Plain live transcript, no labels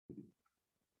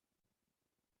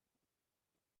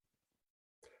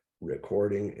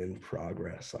Recording in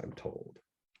progress, I'm told.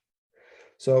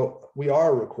 So we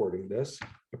are recording this.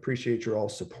 Appreciate your all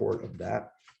support of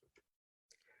that.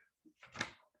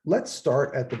 Let's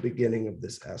start at the beginning of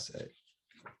this essay.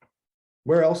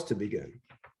 Where else to begin?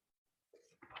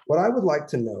 What I would like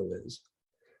to know is,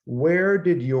 where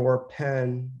did your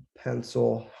pen,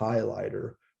 pencil,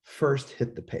 highlighter first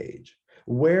hit the page?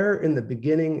 Where in the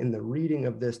beginning, in the reading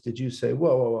of this, did you say,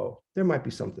 whoa, whoa, whoa, there might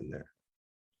be something there?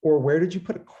 Or where did you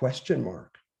put a question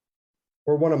mark?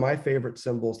 Or one of my favorite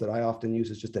symbols that I often use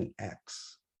is just an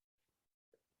X,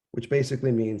 which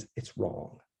basically means it's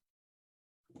wrong.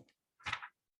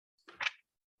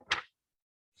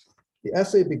 The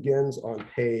essay begins on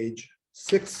page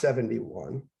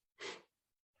 671.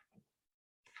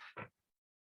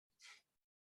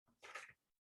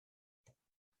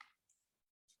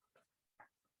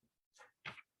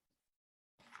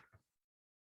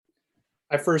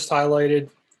 I first highlighted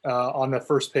on the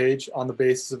first page on the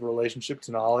basis of relationship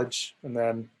to knowledge, and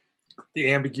then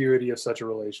the ambiguity of such a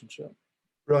relationship.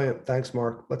 Brilliant. Thanks,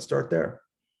 Mark. Let's start there.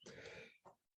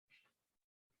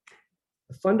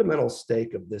 The fundamental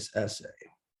stake of this essay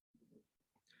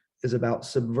is about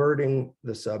subverting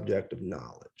the subject of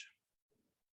knowledge.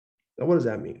 Now, what does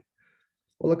that mean?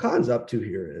 Well, Lacan's up to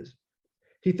here is,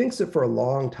 he thinks that for a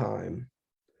long time,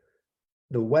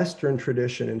 the Western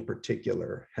tradition in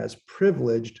particular has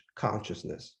privileged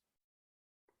consciousness.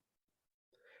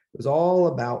 It was all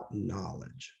about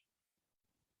knowledge,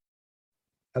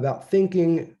 about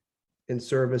thinking in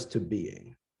service to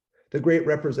being. The great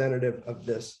representative of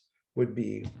this would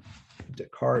be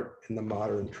Descartes in the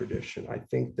modern tradition. I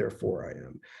think, therefore I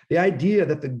am. The idea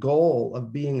that the goal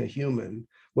of being a human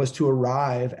was to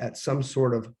arrive at some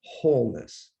sort of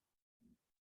wholeness,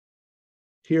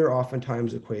 here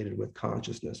oftentimes equated with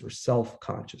consciousness or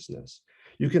self-consciousness.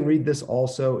 You can read this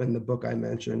also in the book I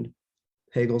mentioned,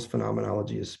 Hegel's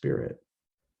Phenomenology of Spirit.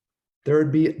 There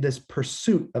would be this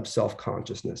pursuit of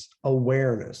self-consciousness,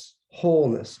 awareness,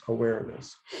 wholeness,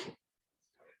 awareness.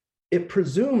 It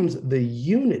presumes the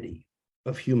unity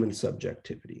of human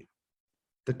subjectivity,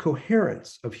 the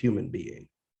coherence of human being.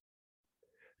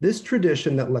 This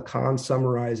tradition that Lacan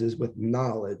summarizes with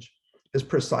knowledge is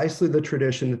precisely the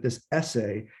tradition that this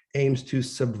essay aims to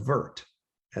subvert,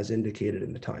 as indicated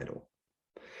in the title.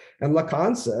 And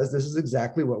Lacan says this is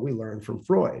exactly what we learned from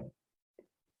Freud.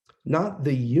 Not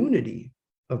the unity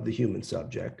of the human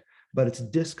subject, but its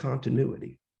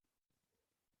discontinuity.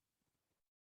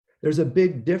 There's a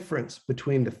big difference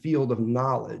between the field of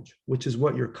knowledge, which is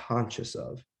what you're conscious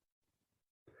of,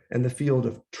 and the field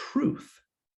of truth,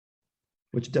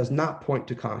 which does not point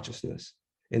to consciousness.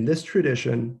 In this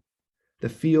tradition, the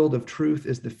field of truth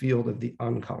is the field of the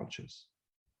unconscious.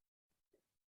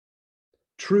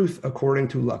 Truth, according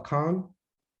to Lacan,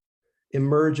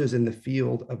 emerges in the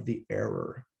field of the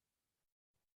error,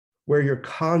 where your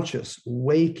conscious,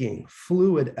 waking,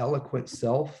 fluid, eloquent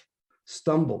self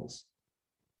stumbles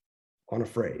on a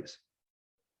phrase,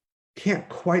 can't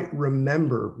quite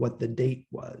remember what the date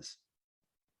was,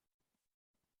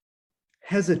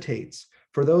 hesitates.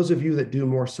 For those of you that do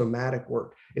more somatic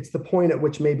work, it's the point at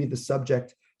which maybe the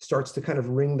subject starts to kind of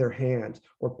wring their hand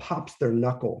or pops their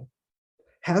knuckle,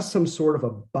 has some sort of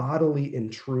a bodily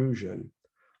intrusion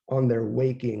on their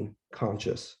waking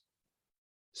conscious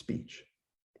speech.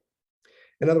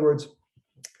 In other words,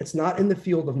 it's not in the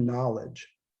field of knowledge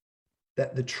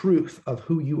that the truth of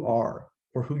who you are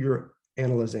or who your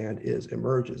analysand is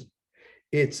emerges.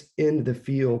 It's in the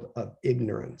field of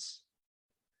ignorance.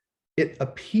 It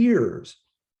appears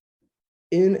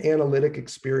in analytic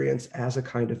experience as a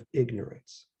kind of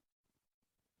ignorance.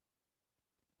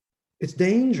 It's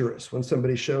dangerous when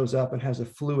somebody shows up and has a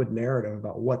fluid narrative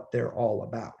about what they're all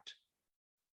about.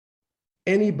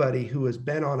 Anybody who has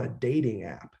been on a dating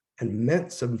app and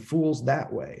met some fools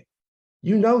that way,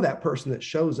 you know that person that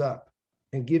shows up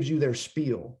and gives you their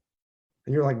spiel.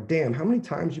 And you're like, damn, how many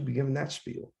times you been given that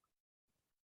spiel?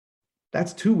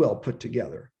 That's too well put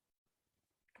together.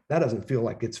 That doesn't feel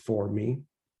like it's for me.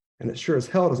 And it sure as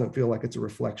hell doesn't feel like it's a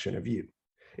reflection of you.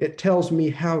 It tells me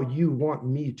how you want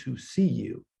me to see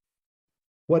you.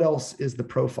 What else is the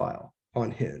profile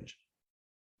on Hinge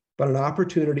but an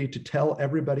opportunity to tell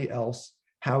everybody else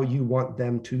how you want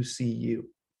them to see you?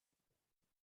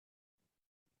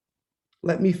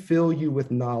 Let me fill you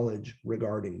with knowledge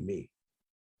regarding me.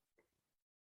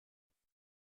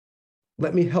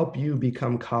 Let me help you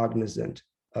become cognizant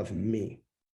of me,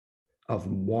 of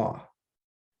moi,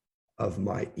 of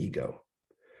my ego.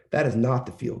 That is not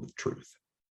the field of truth.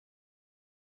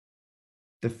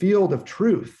 The field of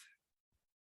truth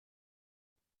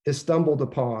is stumbled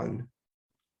upon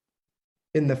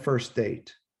in the first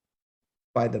date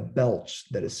by the belch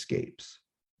that escapes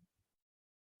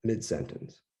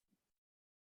mid-sentence.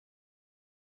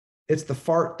 It's the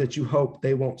fart that you hope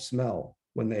they won't smell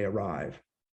when they arrive,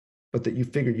 but that you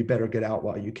figure you better get out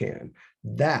while you can.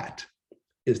 That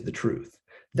is the truth.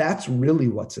 That's really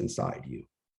what's inside you.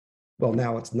 Well,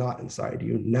 now it's not inside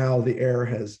you. Now the air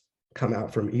has come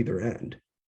out from either end,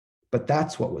 but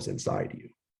that's what was inside you.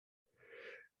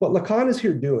 What Lacan is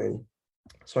here doing,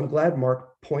 so I'm glad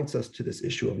Mark points us to this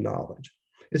issue of knowledge,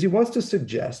 is he wants to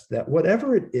suggest that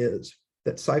whatever it is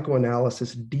that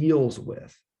psychoanalysis deals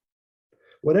with,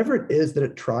 whatever it is that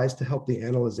it tries to help the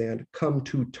analysand come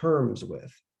to terms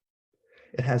with,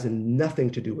 it has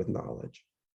nothing to do with knowledge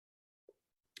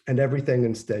and everything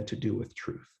instead to do with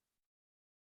truth.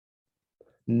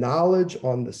 Knowledge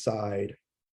on the side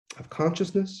of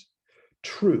consciousness,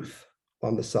 truth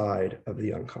on the side of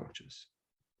the unconscious.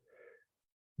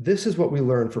 This is what we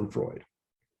learned from Freud.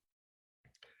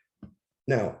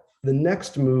 Now, the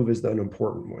next move is an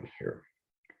important one here.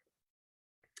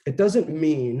 It doesn't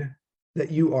mean that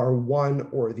you are one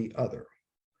or the other.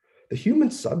 The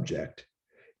human subject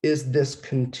is this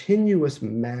continuous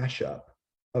mashup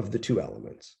of the two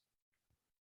elements: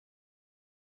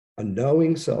 a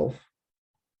knowing self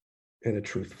and a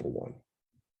truthful one.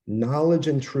 Knowledge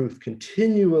and truth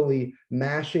continually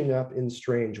mashing up in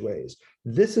strange ways.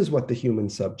 This is what the human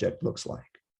subject looks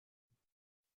like.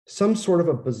 Some sort of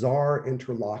a bizarre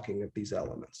interlocking of these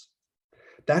elements.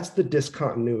 That's the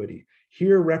discontinuity,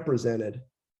 here represented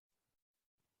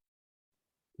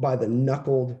by the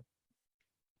knuckled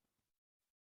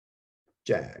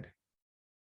jag.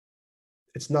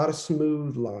 It's not a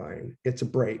smooth line, it's a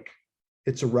break,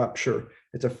 it's a rupture,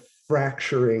 it's a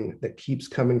fracturing that keeps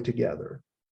coming together.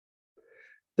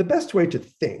 The best way to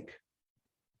think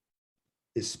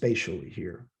is spatially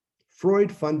here.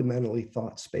 Freud fundamentally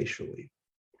thought spatially.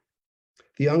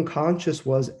 The unconscious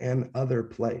was an other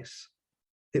place.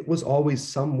 It was always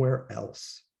somewhere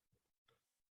else.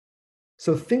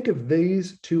 So think of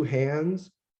these two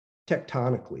hands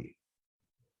tectonically.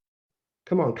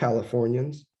 Come on,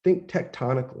 Californians, think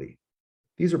tectonically.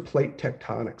 These are plate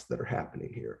tectonics that are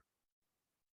happening here.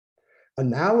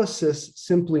 Analysis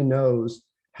simply knows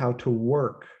how to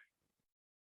work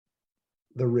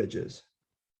the ridges.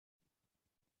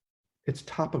 It's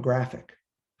topographic.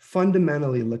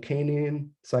 Fundamentally, Lacanian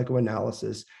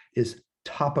psychoanalysis is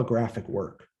topographic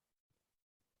work.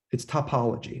 It's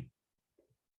topology.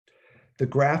 The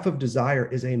graph of desire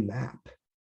is a map,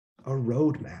 a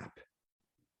road map.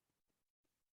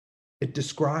 It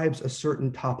describes a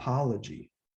certain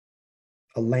topology,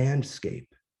 a landscape.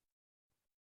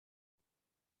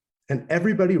 And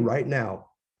everybody right now,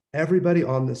 everybody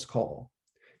on this call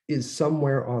is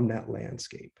somewhere on that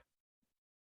landscape.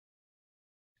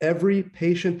 Every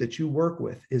patient that you work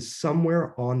with is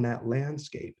somewhere on that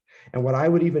landscape. And what I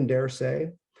would even dare say,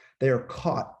 they are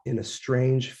caught in a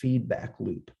strange feedback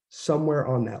loop somewhere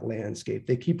on that landscape.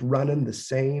 They keep running the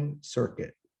same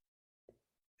circuit.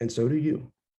 And so do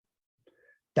you.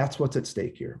 That's what's at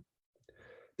stake here.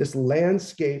 This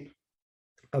landscape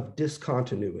of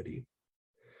discontinuity,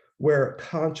 where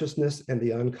consciousness and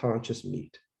the unconscious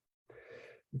meet.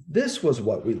 This was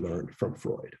what we learned from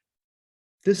Freud.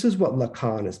 This is what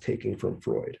Lacan is taking from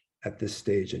Freud at this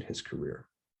stage in his career.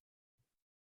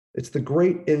 It's the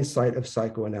great insight of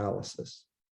psychoanalysis.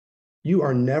 You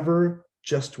are never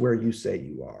just where you say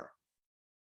you are.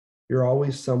 You're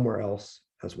always somewhere else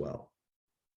as well.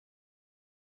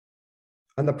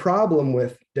 And the problem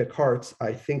with Descartes'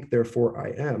 "I think, therefore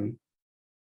I am,"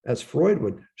 as Freud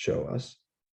would show us,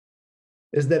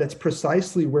 is that it's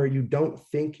precisely where you don't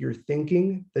think you're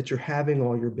thinking that you're having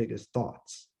all your biggest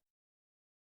thoughts.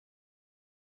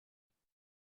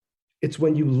 It's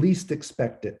when you least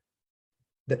expect it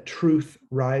that truth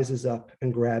rises up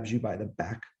and grabs you by the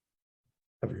back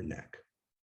of your neck.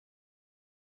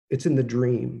 It's in the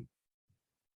dream.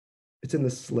 It's in the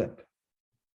slip.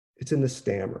 It's in the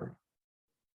stammer.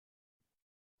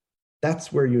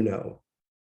 That's where you know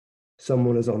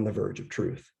someone is on the verge of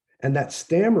truth. And that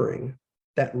stammering,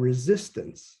 that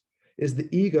resistance, is the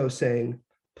ego saying,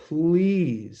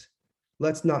 please,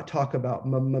 let's not talk about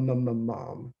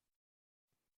mom.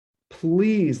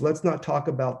 Please, let's not talk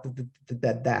about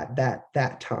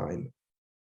that time.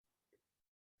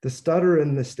 The stutter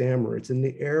and the stammer, it's in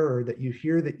the error that you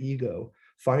hear the ego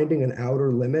finding an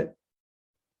outer limit,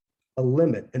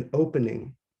 an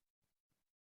opening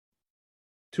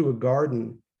to a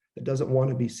garden that doesn't want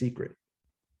to be secret.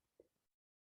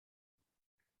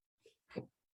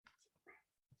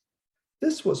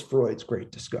 This was Freud's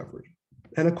great discovery.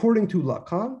 And according to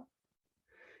Lacan,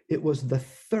 it was the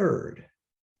third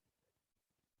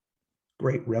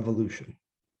great revolution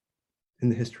in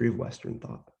the history of Western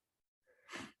thought.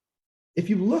 If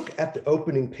you look at the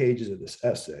opening pages of this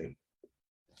essay,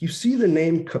 you see the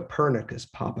name Copernicus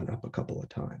popping up a couple of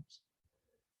times.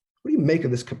 What do you make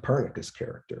of this Copernicus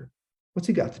character? What's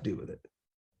he got to do with it?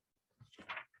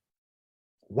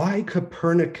 Why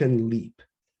Copernican leap?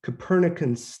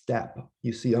 Copernican step,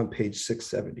 you see on page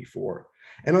 674.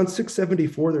 And on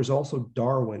 674, there's also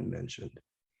Darwin mentioned.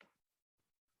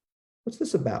 What's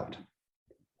this about?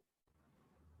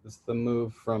 It's the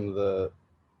move from the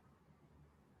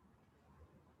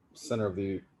center of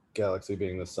the galaxy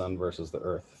being the sun versus the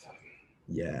earth.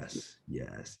 Yes,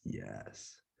 yes,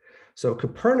 yes. So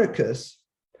Copernicus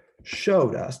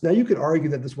showed us. Now you could argue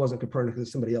that this wasn't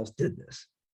Copernicus, somebody else did this.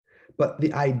 But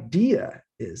the idea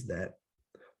is that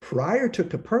prior to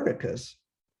Copernicus,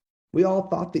 we all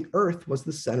thought the earth was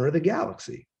the center of the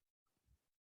galaxy.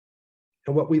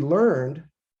 And what we learned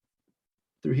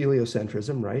through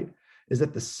heliocentrism, right, is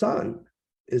that the sun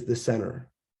is the center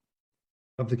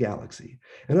of the galaxy.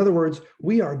 In other words,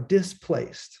 we are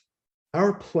displaced.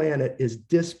 Our planet is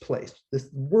displaced. This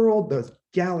world, the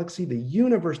galaxy, the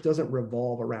universe doesn't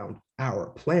revolve around our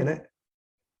planet.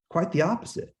 Quite the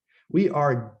opposite. We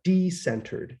are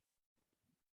decentered.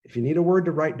 If you need a word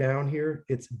to write down here,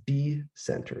 it's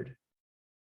decentered.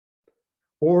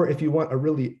 Or if you want a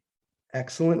really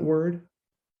excellent word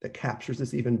that captures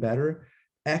this even better,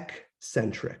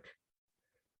 eccentric.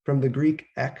 From the Greek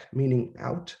ek, meaning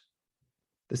out,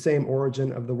 the same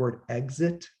origin of the word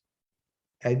exit,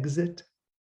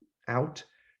 out,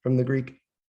 from the Greek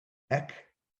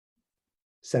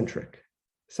eccentric,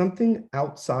 something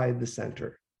outside the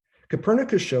center.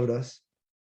 Copernicus showed us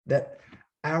that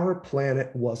our planet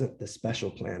wasn't the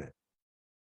special planet.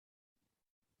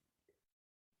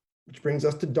 Which brings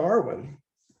us to Darwin.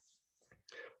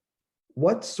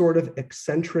 What sort of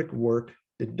eccentric work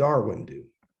did Darwin do?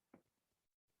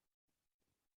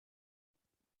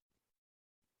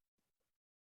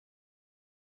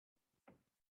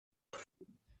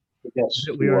 Yes,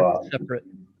 We are separate.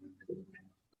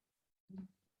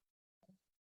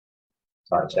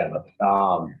 sorry, Sam.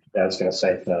 I was going to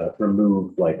say to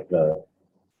remove like the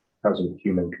present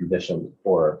human condition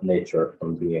or nature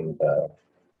from being the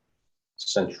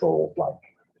central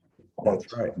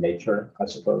That's right. of nature, I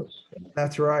suppose.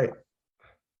 That's right.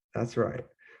 That's right.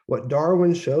 What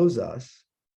Darwin shows us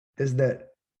is that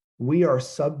we are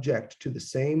subject to the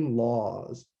same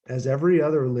laws as every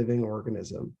other living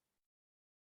organism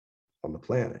on the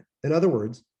planet. In other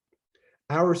words,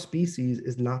 our species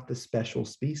is not the special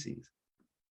species.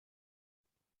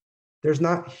 There's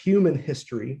not human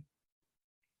history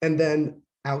and then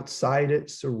outside it,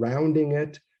 surrounding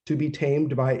it, to be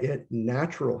tamed by it,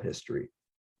 natural history.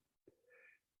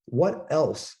 What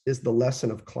else is the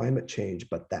lesson of climate change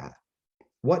but that?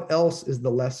 What else is the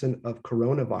lesson of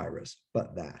coronavirus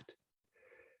but that?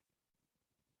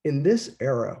 In this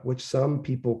era, which some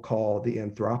people call the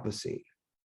Anthropocene,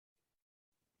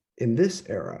 in this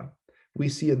era, we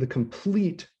see the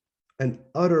complete and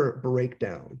utter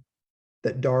breakdown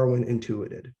that Darwin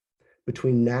intuited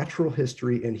between natural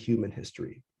history and human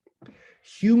history.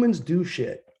 Humans do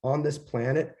shit on this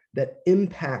planet that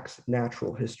impacts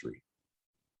natural history,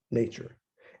 nature.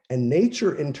 And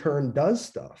nature in turn does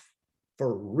stuff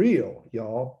for real,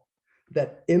 y'all,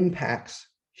 that impacts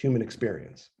human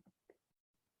experience.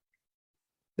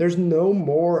 There's no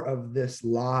more of this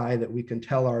lie that we can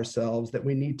tell ourselves that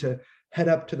we need to head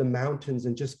up to the mountains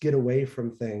and just get away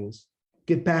from things,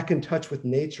 get back in touch with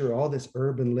nature, all this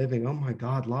urban living. Oh my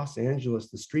God, Los Angeles,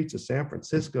 the streets of San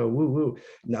Francisco, woo woo.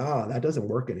 Nah, that doesn't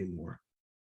work anymore.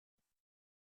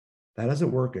 That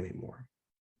doesn't work anymore.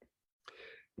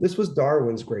 This was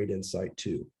Darwin's great insight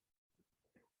too.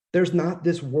 There's not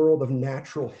this world of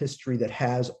natural history that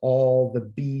has all the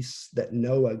beasts that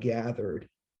Noah gathered,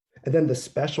 and then the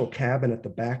special cabin at the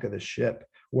back of the ship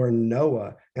where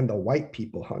Noah and the white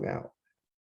people hung out.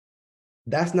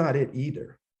 That's not it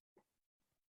either.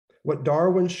 What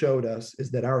Darwin showed us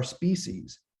is that our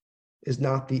species is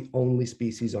not the only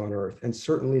species on Earth, and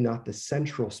certainly not the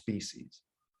central species.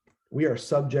 We are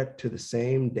subject to the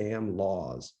same damn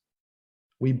laws.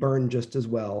 We burn just as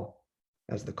well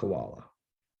as the koala.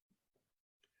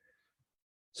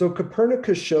 So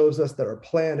Copernicus shows us that our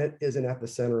planet isn't at the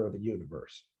center of the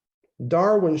universe.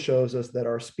 Darwin shows us that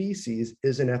our species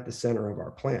isn't at the center of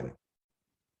our planet.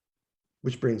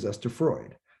 Which brings us to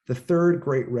Freud, the third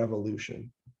great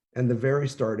revolution, and the very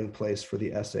starting place for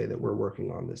the essay that we're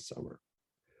working on this summer.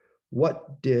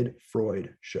 What did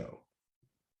Freud show?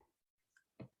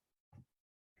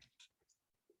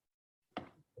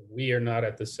 We are not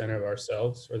at the center of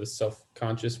ourselves, or the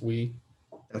self-conscious we.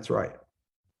 That's right.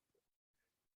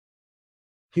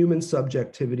 Human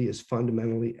subjectivity is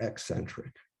fundamentally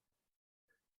eccentric.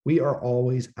 We are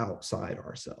always outside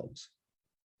ourselves.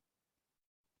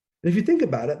 And if you think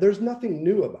about it, there's nothing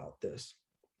new about this.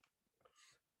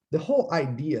 The whole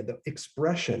idea, the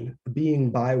expression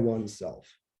being by oneself.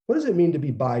 What does it mean to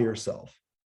be by yourself?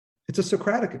 It's a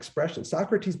Socratic expression.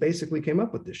 Socrates basically came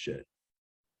up with this shit.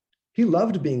 He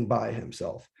loved being by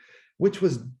himself, which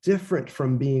was different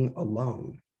from being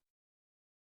alone.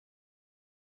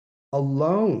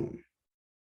 Alone,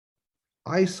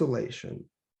 isolation,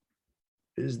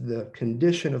 is the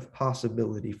condition of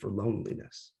possibility for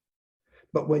loneliness.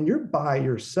 But when you're by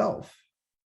yourself,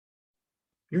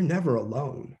 you're never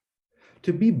alone.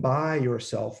 To be by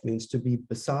yourself means to be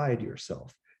beside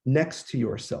yourself, next to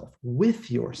yourself,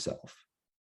 with yourself,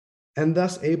 and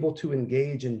thus able to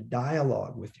engage in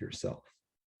dialogue with yourself.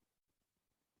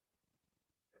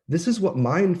 This is what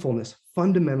mindfulness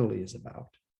fundamentally is about.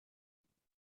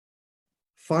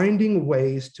 Finding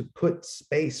ways to put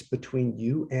space between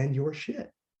you and your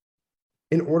shit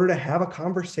in order to have a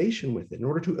conversation with it, in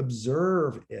order to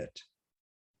observe it,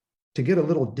 to get a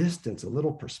little distance, a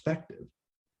little perspective.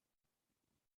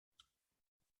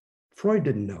 Freud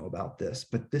didn't know about this,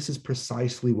 but this is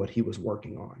precisely what he was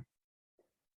working on.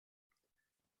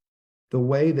 The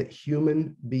way that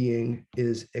human being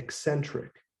is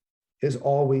eccentric is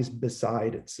always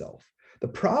beside itself. The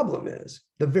problem is,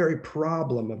 the very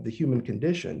problem of the human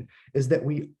condition is that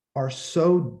we are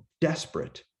so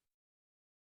desperate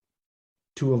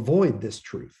to avoid this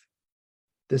truth,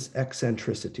 this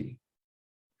eccentricity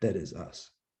that is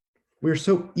us. We're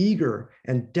so eager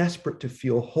and desperate to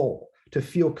feel whole, to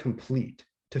feel complete,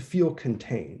 to feel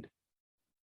contained,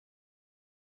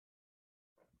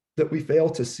 that we fail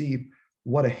to see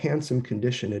what a handsome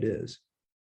condition it is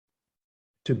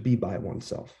to be by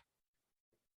oneself.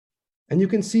 And you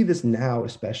can see this now,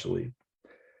 especially.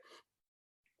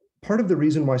 Part of the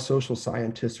reason why social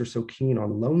scientists are so keen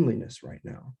on loneliness right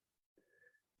now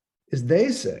is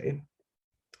they say,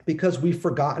 because we've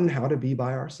forgotten how to be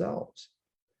by ourselves.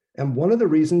 And one of the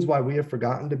reasons why we have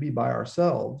forgotten to be by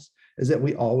ourselves is that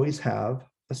we always have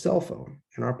a cell phone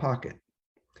in our pocket.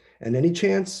 And any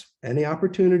chance, any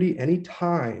opportunity, any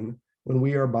time when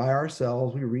we are by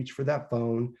ourselves, we reach for that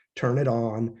phone, turn it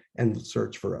on, and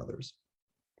search for others.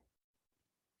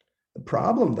 The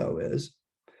problem, though, is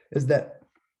that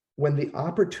when the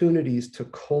opportunities to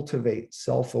cultivate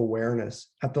self-awareness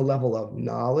at the level of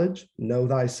knowledge, know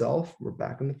thyself, we're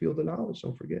back in the field of knowledge,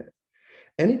 don't forget.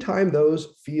 Anytime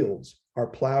those fields are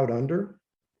plowed under,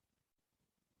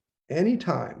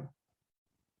 anytime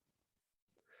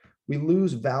we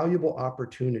lose valuable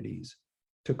opportunities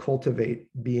to cultivate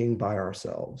being by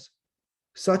ourselves,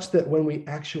 such that when we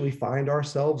actually find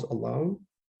ourselves alone,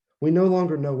 we no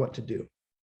longer know what to do.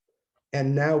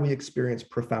 And now we experience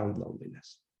profound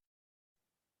loneliness.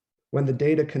 When the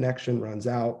data connection runs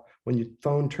out, when your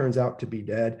phone turns out to be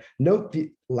dead, note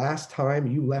the last time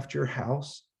you left your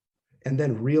house and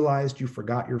then realized you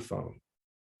forgot your phone.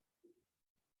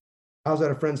 I was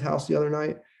at a friend's house the other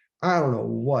night. I don't know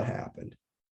what happened.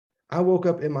 I woke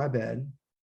up in my bed,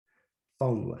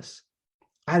 phoneless.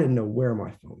 I didn't know where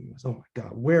my phone was. Oh my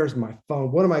God, where's my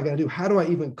phone? What am I going to do? How do I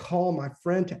even call my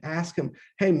friend to ask him,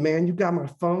 hey man, you got my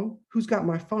phone? Who's got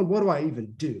my phone? What do I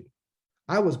even do?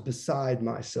 I was beside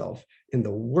myself in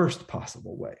the worst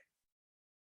possible way.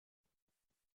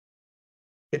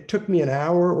 It took me an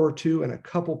hour or two and a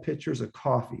couple pitchers of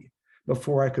coffee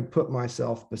before I could put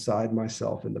myself beside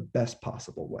myself in the best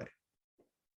possible way.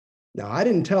 Now, I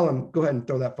didn't tell him, go ahead and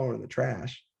throw that phone in the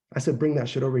trash. I said, bring that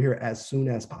shit over here as soon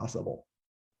as possible.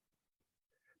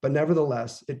 But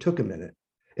nevertheless, it took a minute.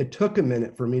 It took a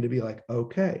minute for me to be like,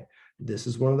 okay, this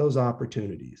is one of those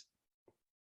opportunities.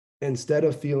 Instead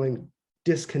of feeling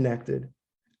disconnected,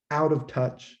 out of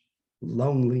touch,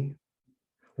 lonely,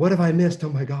 what have I missed? Oh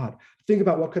my God, think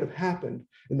about what could have happened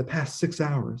in the past 6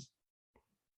 hours.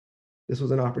 This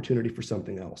was an opportunity for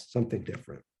something else, something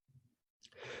different.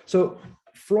 So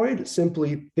Freud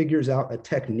simply figures out a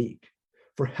technique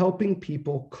for helping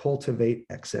people cultivate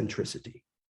eccentricity,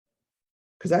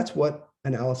 because that's what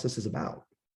analysis is about.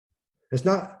 It's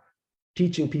not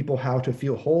teaching people how to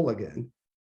feel whole again.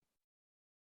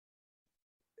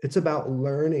 It's about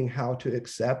learning how to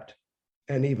accept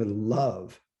and even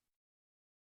love,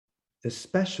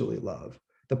 especially love,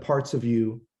 the parts of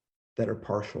you that are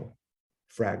partial,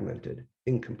 fragmented,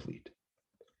 incomplete.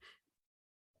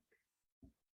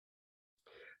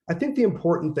 I think the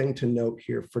important thing to note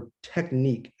here for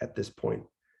technique at this point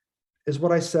is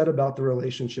what I said about the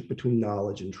relationship between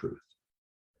knowledge and truth.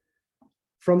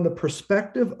 From the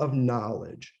perspective of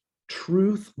knowledge,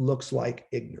 truth looks like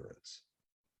ignorance.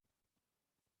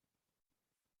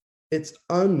 It's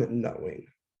unknowing.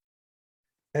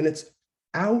 And it's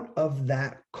out of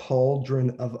that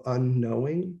cauldron of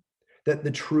unknowing that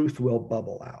the truth will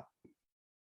bubble out.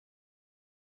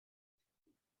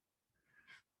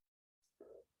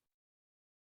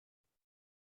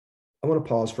 I want to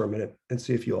pause for a minute and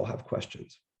see if you all have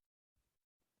questions.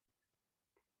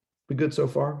 We good so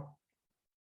far?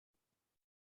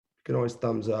 You can always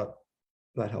thumbs up.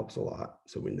 That helps a lot,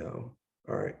 so we know.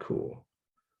 All right, cool.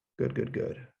 Good, good,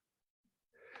 good.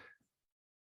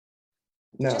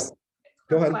 Now, Just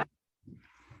go ahead.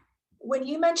 when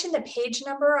you mentioned the page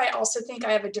number, I also think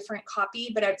I have a different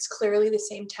copy, but it's clearly the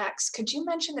same text. Could you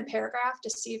mention the paragraph to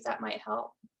see if that might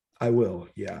help? I will,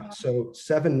 yeah. So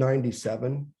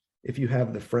 797, if you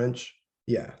have the French,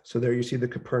 yeah. So there you see the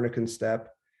Copernican step.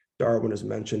 Darwin is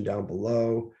mentioned down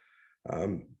below.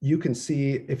 You can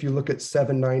see if you look at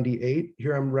 798,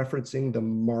 here I'm referencing the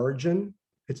margin.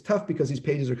 It's tough because these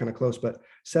pages are kind of close, but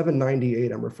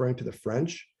 798, I'm referring to the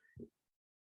French.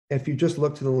 If you just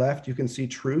look to the left, you can see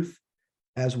truth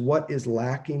as what is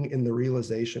lacking in the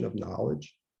realization of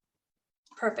knowledge.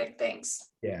 Perfect, thanks.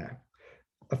 Yeah.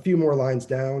 A few more lines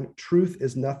down, truth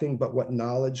is nothing but what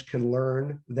knowledge can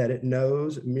learn that it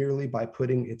knows merely by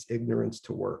putting its ignorance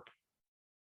to work.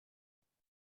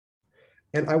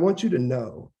 And I want you to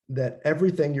know that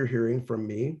everything you're hearing from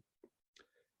me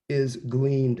is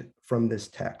gleaned from this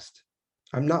text.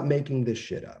 I'm not making this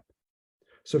shit up.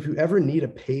 So if you ever need a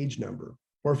page number,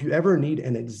 or if you ever need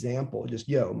an example, just,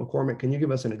 yo, McCormick, can you give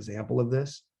us an example of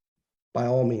this? By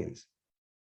all means.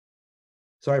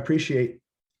 So I appreciate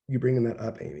you bringing that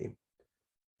up, Amy.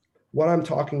 What I'm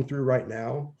talking through right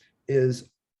now is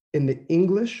in the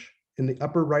English, in the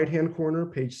upper right-hand corner,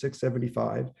 page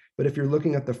 675. But if you're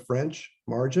looking at the French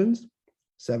margins,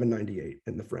 798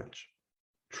 in the French.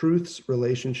 Truth's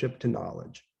relationship to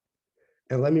knowledge.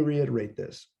 And let me reiterate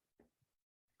this.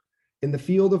 In the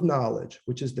field of knowledge,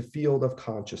 which is the field of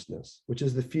consciousness, which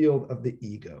is the field of the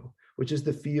ego, which is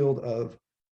the field of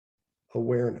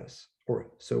awareness, or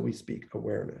so we speak,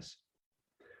 awareness.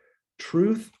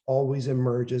 Truth always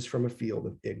emerges from a field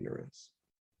of ignorance.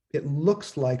 It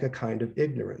looks like a kind of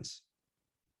ignorance.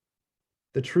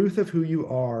 The truth of who you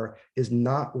are is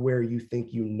not where you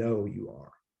think you know you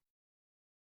are.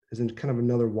 Is kind of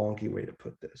another wonky way to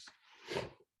put this.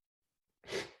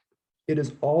 It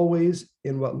is always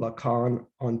in what Lacan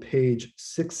on page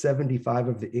 675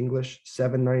 of the English,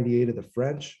 798 of the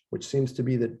French, which seems to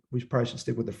be that we probably should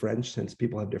stick with the French since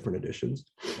people have different editions.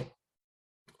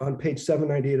 On page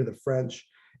 798 of the French,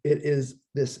 it is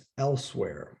this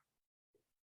elsewhere.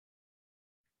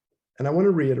 And I want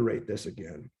to reiterate this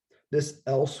again, this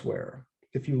elsewhere.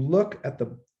 If you look at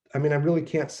the, I mean, I really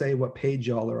can't say what page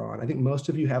y'all are on. I think most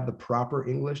of you have the proper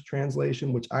English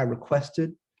translation, which I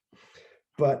requested,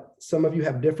 but some of you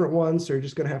have different ones, so you're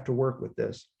just going to have to work with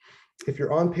this. If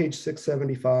you're on page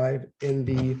 675 in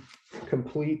the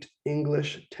complete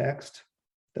English text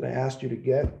that I asked you to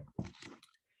get,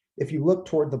 if you look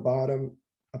toward the bottom,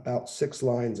 about 6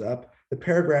 lines up, the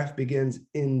paragraph begins,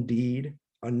 indeed,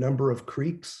 a number of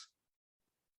creeks.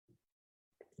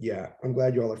 Yeah, I'm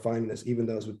glad you all are finding this, even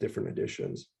those with different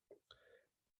editions.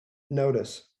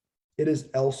 Notice, it is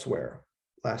elsewhere,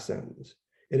 last sentence.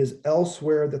 It is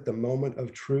elsewhere that the moment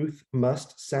of truth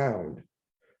must sound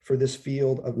for this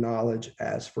field of knowledge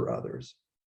as for others.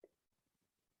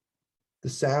 The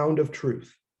sound of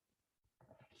truth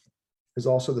is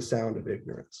also the sound of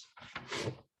ignorance.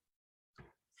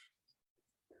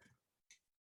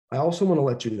 I also want to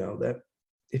let you know that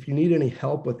if you need any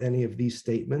help with any of these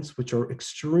statements, which are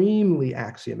extremely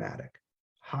axiomatic,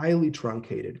 highly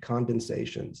truncated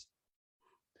condensations,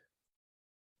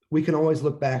 we can always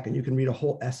look back and you can read a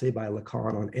whole essay by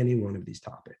Lacan on any one of these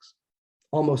topics,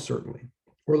 almost certainly.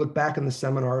 Or look back in the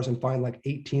seminars and find like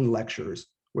 18 lectures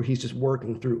where he's just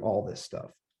working through all this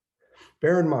stuff.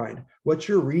 Bear in mind, what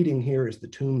you're reading here is the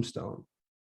tombstone.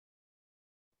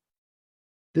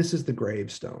 This is the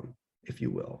gravestone, if you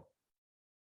will.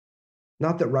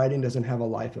 Not that writing doesn't have a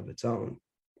life of its own,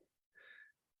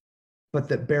 but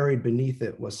that buried beneath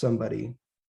it was somebody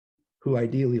who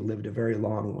ideally lived a very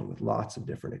long one with lots of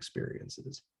different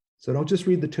experiences. So don't just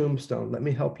read the tombstone. Let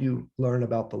me help you learn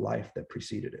about the life that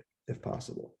preceded it, if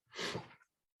possible.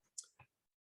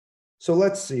 So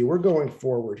let's see, we're going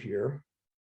forward here.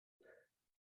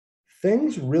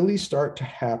 Things really start to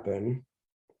happen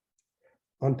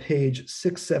on page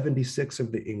 676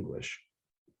 of the English,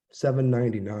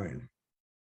 799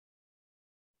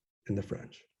 in the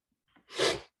French.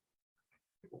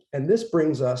 And this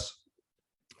brings us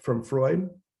from Freud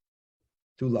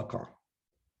to Lacan.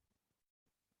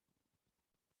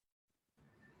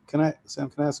 Sam,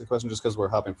 can I ask a question just because we're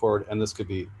hopping forward, and this could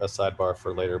be a sidebar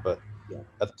for later, but Yeah.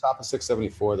 at the top of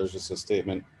 674, there's just a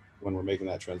statement when we're making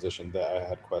that transition that I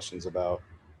had questions about,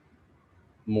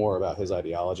 more about his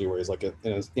ideology, where he's like,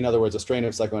 in other words, a strain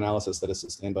of psychoanalysis that is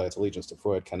sustained by its allegiance to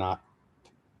Freud cannot,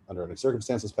 under any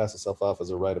circumstances, pass itself off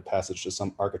as a rite of passage to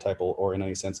some archetypal or in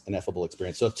any sense ineffable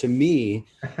experience. So to me,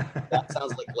 that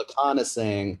sounds like Lacan is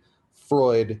saying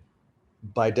Freud,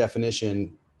 by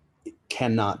definition,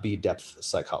 cannot be depth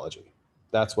psychology.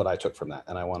 That's what I took from that,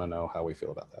 and I want to know how we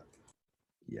feel about that.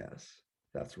 Yes,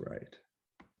 that's right.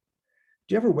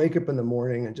 Do you ever wake up in the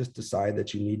morning and just decide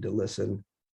that you need to listen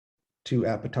to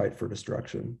Appetite for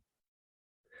Destruction?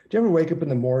 Do you ever wake up in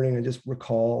the morning and just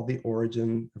recall the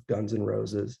origin of Guns N'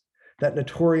 Roses? That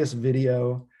notorious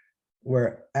video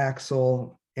where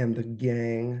Axl and the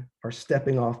gang are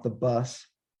stepping off the bus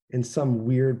in some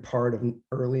weird part of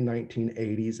early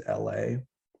 1980s LA.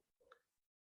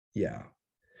 Yeah.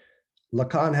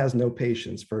 Lacan has no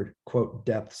patience for, quote,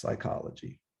 depth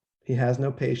psychology. He has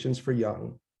no patience for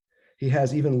Jung. He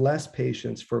has even less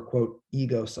patience for, quote,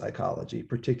 ego psychology,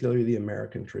 particularly the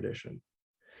American tradition.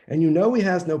 And you know he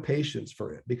has no patience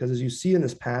for it because, as you see in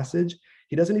this passage,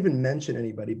 he doesn't even mention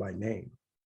anybody by name.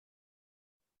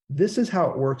 This is how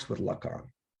it works with Lacan.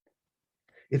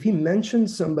 If he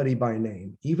mentions somebody by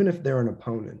name, even if they're an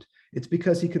opponent, it's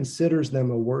because he considers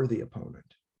them a worthy opponent.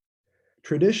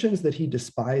 Traditions that he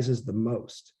despises the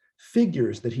most,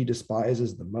 figures that he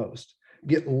despises the most,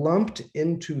 get lumped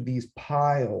into these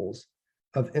piles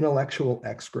of intellectual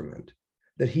excrement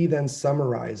that he then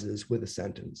summarizes with a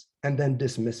sentence and then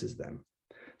dismisses them.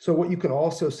 So what you can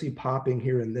also see popping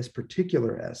here in this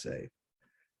particular essay.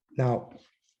 Now,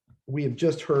 we have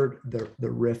just heard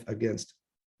the riff against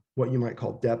what you might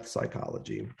call depth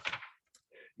psychology.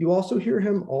 You also hear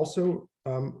him also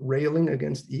railing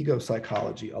against ego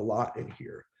psychology a lot in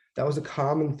here. That was a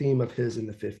common theme of his in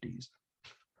the 50s.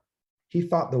 He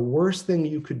thought the worst thing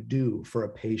you could do for a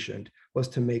patient was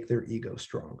to make their ego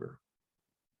stronger.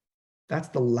 That's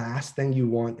the last thing you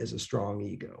want, is a strong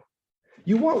ego.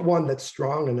 You want one that's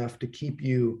strong enough to keep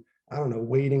you, I don't know,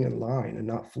 waiting in line and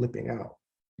not flipping out.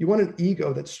 You want an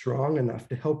ego that's strong enough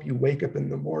to help you wake up in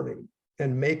the morning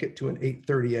and make it to an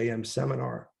 8:30 a.m.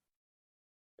 seminar.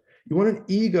 You want an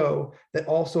ego that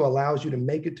also allows you to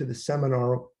make it to the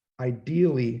seminar,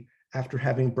 ideally after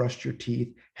having brushed your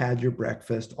teeth, had your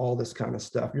breakfast, all this kind of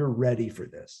stuff. You're ready for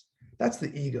this. That's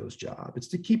the ego's job. It's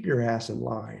to keep your ass in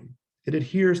line. It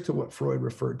adheres to what Freud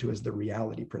referred to as the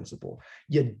reality principle.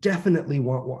 You definitely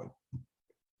want one.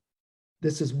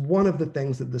 This is one of the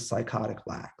things that the psychotic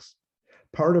lacks.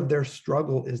 Part of their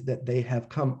struggle is that they have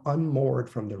come unmoored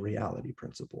from the reality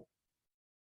principle.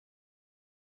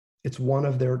 It's one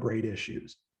of their great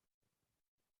issues.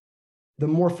 The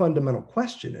more fundamental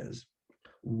question is,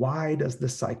 why does the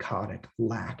psychotic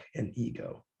lack an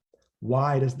ego?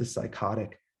 Why does the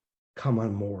psychotic come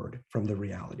unmoored from the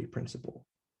reality principle?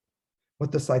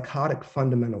 What the psychotic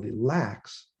fundamentally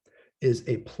lacks is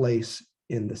a place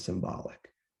in the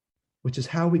symbolic, which is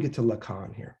how we get to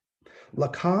Lacan here.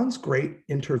 Lacan's great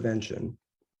intervention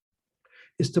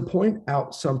is to point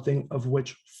out something of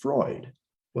which Freud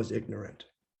was ignorant.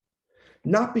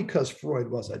 Not because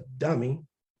Freud was a dummy,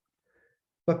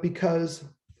 but because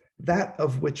that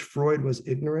of which Freud was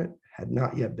ignorant had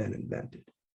not yet been invented.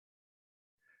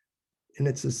 And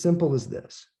it's as simple as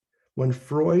this. When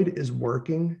Freud is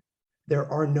working,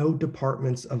 there are no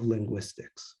departments of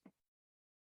linguistics.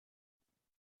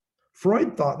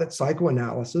 Freud thought that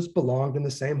psychoanalysis belonged in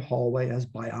the same hallway as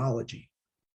biology,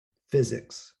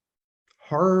 physics,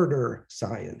 harder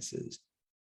sciences.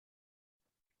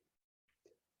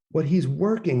 What he's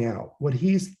working out, what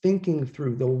he's thinking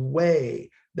through, the way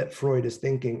that Freud is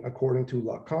thinking, according to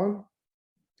Lacan,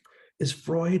 is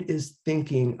Freud is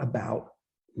thinking about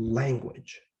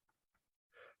language.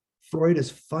 Freud is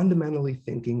fundamentally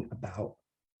thinking about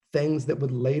things that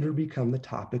would later become the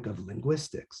topic of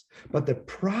linguistics. But the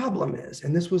problem is,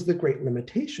 and this was the great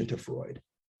limitation to Freud,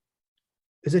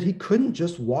 is that he couldn't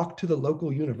just walk to the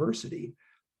local university,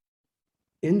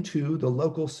 into the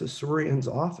local Caesarean's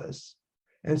office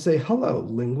and say, hello,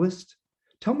 linguist,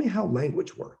 tell me how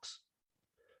language works.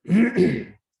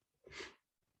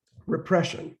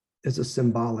 Repression is a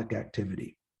symbolic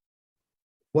activity.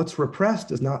 What's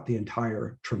repressed is not the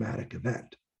entire traumatic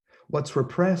event. What's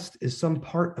repressed is some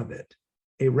part of it,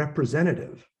 a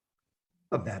representative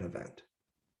of that event.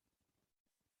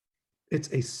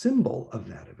 It's a symbol of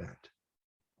that event.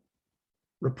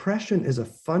 Repression is a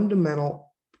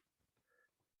fundamental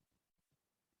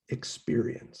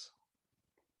experience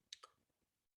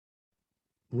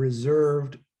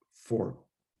reserved for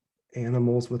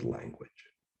animals with language.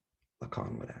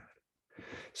 Lacan would add.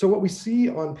 So what we see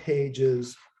on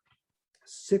pages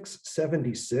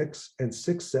 676 and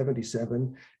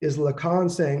 677 is Lacan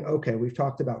saying, okay, we've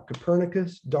talked about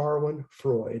Copernicus, Darwin,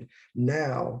 Freud,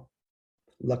 now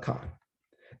Lacan.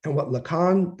 And what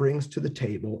Lacan brings to the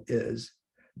table is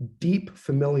deep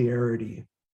familiarity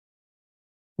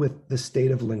with the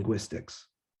state of linguistics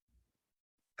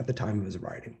at the time of his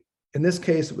writing. In this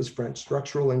case, it was French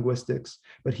structural linguistics,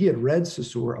 but he had read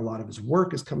Saussure. A lot of his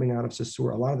work is coming out of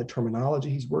Saussure. A lot of the terminology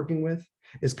he's working with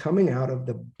is coming out of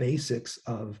the basics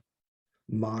of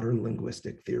modern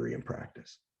linguistic theory and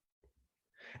practice.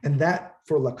 And that,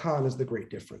 for Lacan, is the great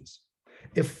difference.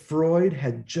 If Freud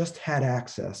had just had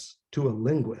access to a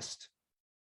linguist,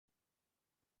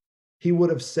 he would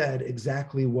have said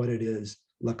exactly what it is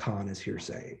Lacan is here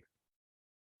saying.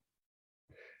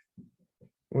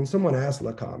 When someone asked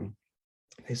Lacan,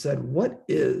 they said, what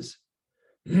is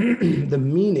the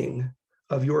meaning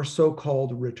of your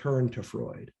so-called return to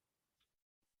Freud?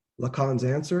 Lacan's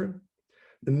answer,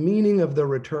 the meaning of the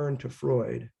return to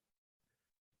Freud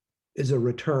is a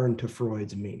return to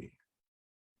Freud's meaning.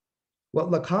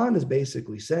 What Lacan is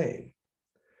basically saying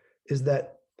is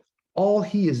that all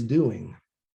he is doing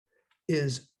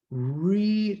is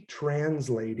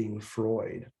retranslating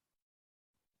Freud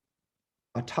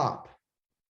atop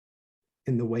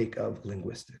in the wake of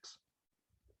linguistics,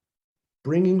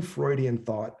 bringing Freudian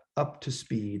thought up to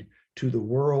speed to the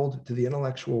world, to the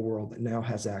intellectual world that now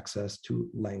has access to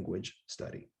language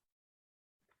study.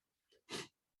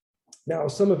 Now,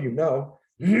 some of you know,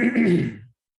 I'm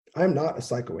not a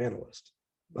psychoanalyst.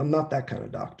 I'm not that kind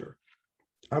of doctor.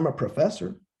 I'm a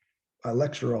professor. I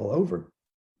lecture all over.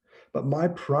 But my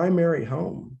primary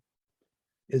home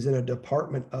is in a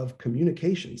department of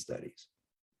communication studies.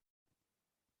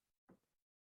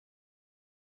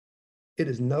 It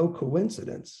is no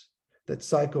coincidence that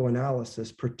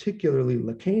psychoanalysis, particularly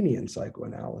Lacanian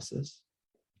psychoanalysis,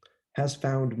 has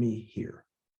found me here.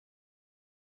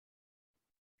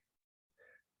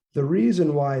 The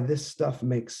reason why this stuff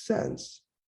makes sense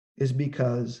is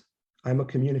because I'm a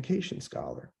communication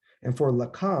scholar. And for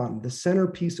Lacan, the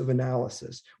centerpiece of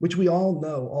analysis, which we all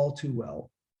know all too well,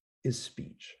 is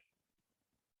speech.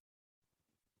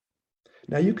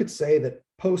 Now, you could say that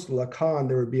post-Lacan,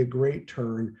 there would be a great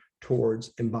turn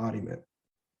towards embodiment,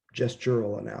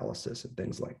 gestural analysis, and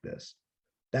things like this.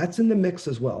 That's in the mix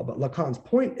as well. But Lacan's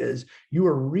point is you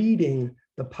are reading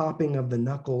the popping of the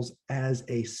knuckles as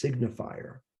a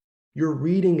signifier. You're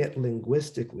reading it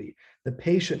linguistically. The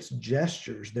patient's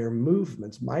gestures, their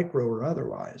movements, micro or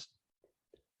otherwise,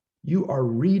 you are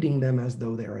reading them as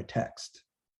though they're a text.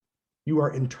 You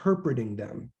are interpreting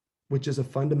them, which is a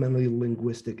fundamentally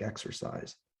linguistic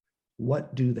exercise.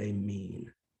 What do they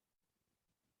mean?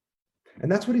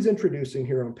 And that's what he's introducing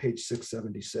here on page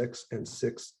 676 and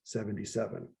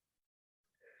 677.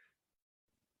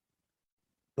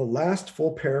 The last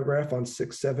full paragraph on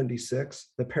 676,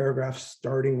 the paragraph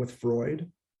starting with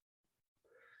Freud.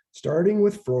 Starting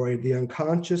with Freud, the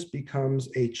unconscious becomes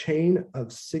a chain of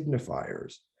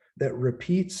signifiers that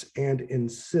repeats and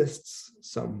insists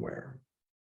somewhere.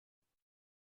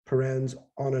 Parens,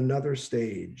 on another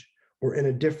stage or in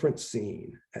a different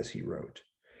scene, as he wrote,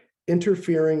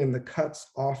 interfering in the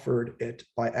cuts offered it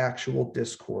by actual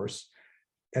discourse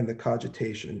and the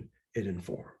cogitation it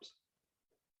informs.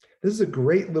 This is a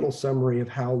great little summary of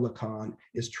how Lacan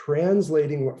is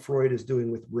translating what Freud is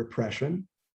doing with repression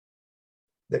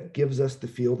that gives us the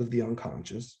field of the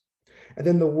unconscious, and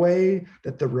then the way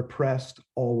that the repressed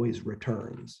always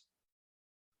returns.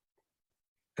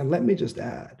 And let me just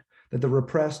add that the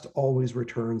repressed always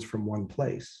returns from one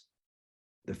place,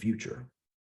 the future.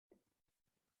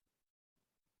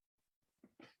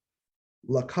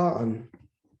 Lacan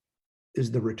is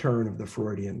the return of the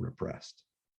Freudian repressed.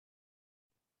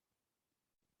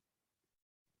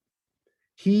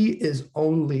 He is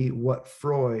only what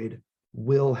Freud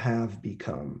will have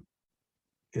become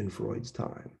in Freud's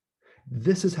time.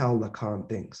 This is how Lacan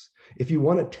thinks. If you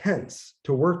want a tense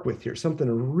to work with here, something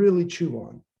to really chew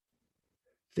on,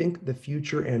 think the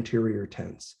future anterior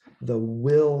tense, the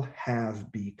will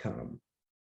have become.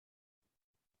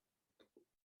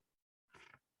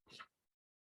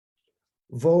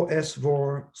 Wo es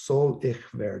war, soll ich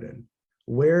werden.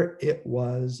 Where it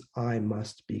was, I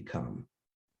must become.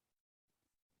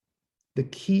 The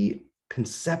key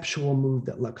conceptual move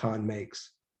that Lacan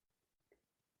makes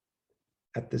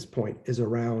at this point is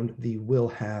around the will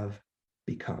have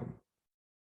become.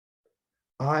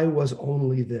 I was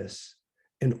only this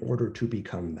in order to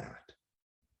become that.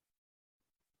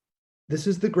 This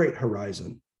is the great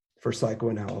horizon for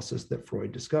psychoanalysis that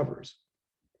Freud discovers.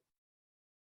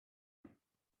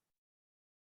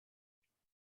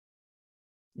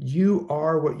 You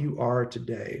are what you are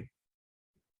today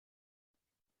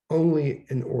only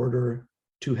in order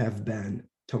to have been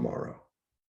tomorrow.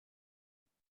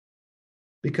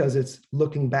 Because it's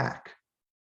looking back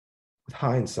with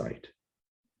hindsight,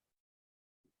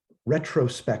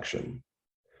 retrospection,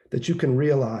 that you can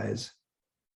realize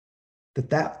that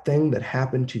that thing that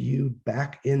happened to you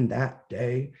back in that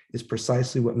day is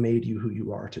precisely what made you who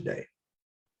you are today.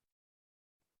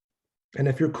 And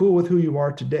if you're cool with who you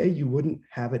are today, you wouldn't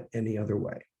have it any other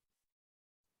way.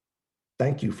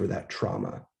 Thank you for that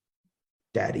trauma,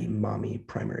 daddy, mommy,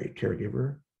 primary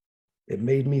caregiver. It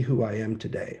made me who I am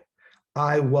today.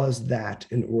 I was that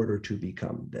in order to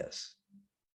become this.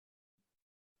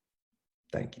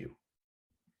 Thank you.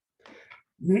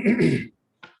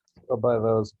 So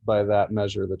by that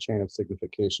measure, the chain of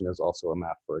signification is also a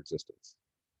map for existence.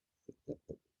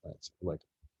 That's like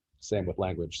same with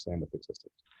language, same with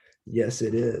existence. Yes,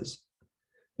 it is.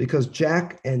 Because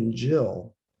Jack and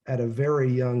Jill, at a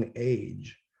very young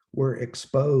age, were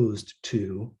exposed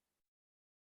to,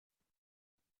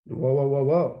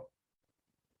 whoa.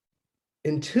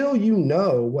 Until you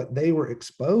know what they were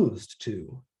exposed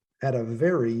to at a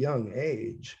very young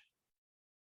age,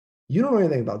 you don't know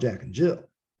anything about Jack and Jill.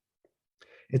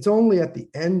 It's only at the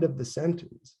end of the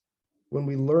sentence, when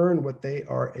we learn what they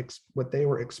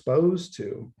were exposed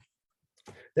to,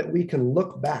 that we can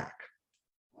look back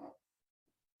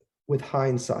with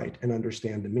hindsight and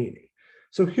understand the meaning.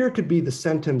 So here could be the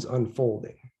sentence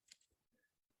unfolding.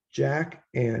 Jack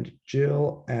and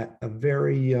Jill at a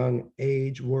very young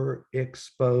age were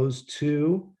exposed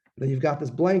to, then you've got this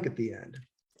blank at the end.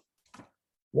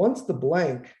 Once the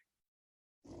blank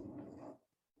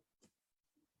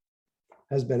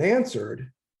has been answered,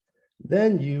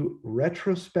 then you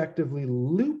retrospectively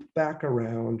loop back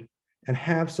around and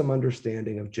have some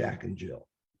understanding of Jack and Jill.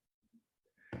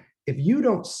 If you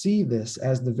don't see this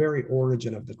as the very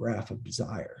origin of the graph of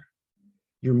desire,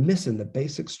 you're missing the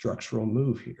basic structural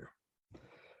move here.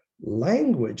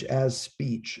 Language as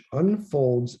speech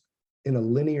unfolds in a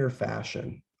linear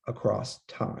fashion across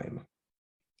time.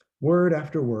 Word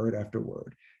after word after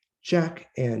word. Jack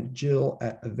and Jill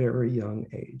at a very young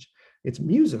age. It's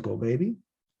musical, baby.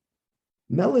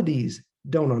 Melodies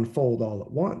don't unfold all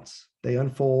at once. They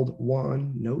unfold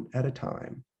one note at a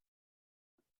time.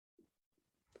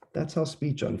 That's how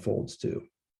speech unfolds too.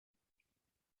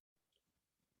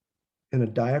 In a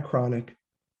diachronic,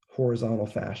 horizontal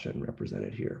fashion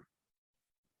represented here.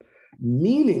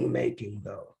 Meaning making,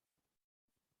 though.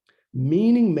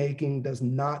 Meaning making does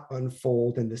not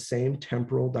unfold in the same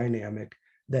temporal dynamic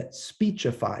that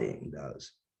speechifying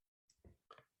does.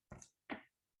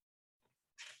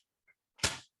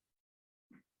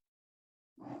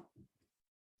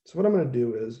 So what I'm going to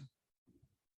do is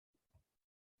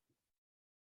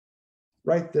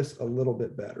write this a little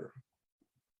bit better.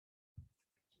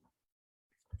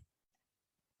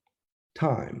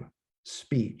 Time,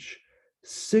 speech,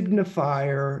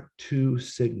 signifier to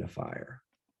signifier.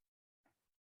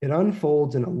 It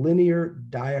unfolds in a linear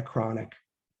diachronic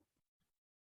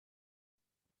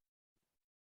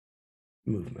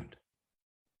movement.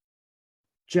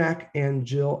 Jack and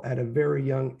Jill at a very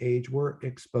young age were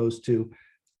exposed to.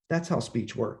 That's how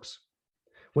speech works.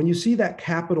 When you see that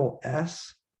capital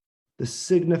S, the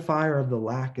signifier of the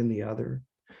lack in the other,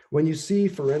 when you see,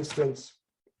 for instance,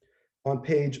 on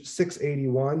page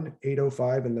 681,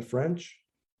 805 in the French,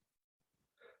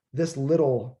 this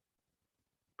little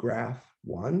graph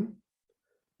 1,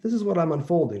 this is what I'm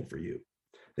unfolding for you.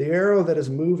 The arrow that is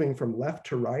moving from left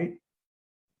to right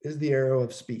is the arrow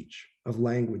of speech, of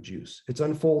language use. It's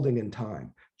unfolding in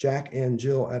time. Jack and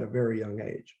Jill at a very young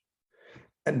age.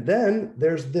 And then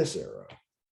there's this arrow,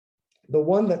 the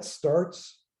one that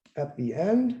starts at the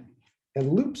end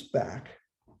and loops back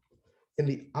in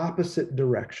the opposite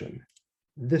direction,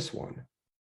 this one.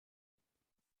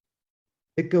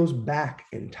 It goes back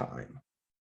in time.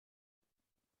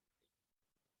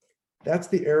 That's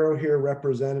the arrow here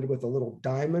represented with a little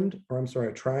diamond, or I'm sorry,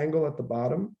 a triangle at the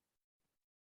bottom,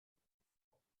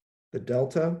 the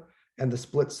delta, and the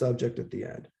split subject at the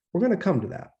end. We're going to come to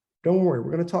that. Don't worry,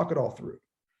 we're going to talk it all through.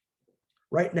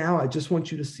 Right now, I just want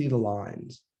you to see the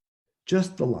lines,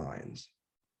 just the lines.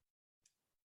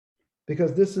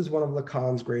 Because this is one of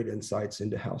Lacan's great insights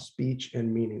into how speech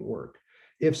and meaning work.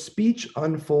 If speech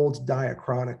unfolds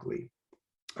diachronically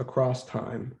across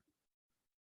time,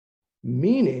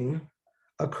 meaning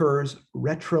occurs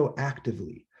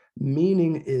retroactively.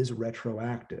 Meaning is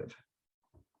retroactive.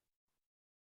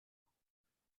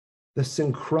 The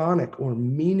synchronic or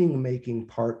meaning-making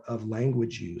part of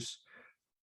language use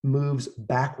moves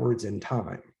backwards in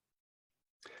time.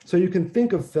 So you can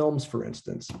think of films, for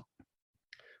instance,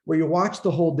 where you watch the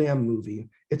whole damn movie.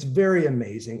 It's very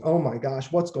amazing. Oh my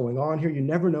gosh, what's going on here? You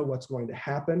never know what's going to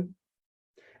happen.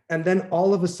 And then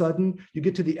all of a sudden, you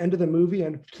get to the end of the movie,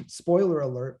 and spoiler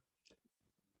alert,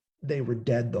 they were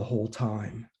dead the whole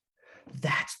time.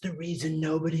 That's the reason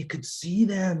nobody could see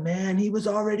them, man. He was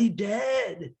already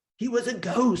dead. He was a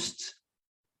ghost,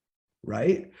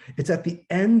 right? It's at the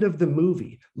end of the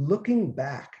movie, looking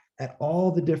back at all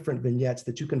the different vignettes,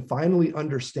 that you can finally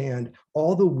understand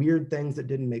all the weird things that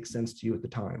didn't make sense to you at the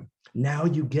time. Now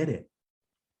you get it.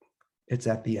 It's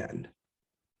at the end.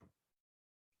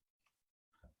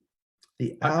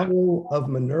 The owl of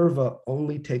Minerva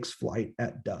only takes flight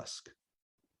at dusk.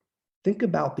 Think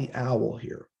about the owl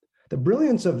here. The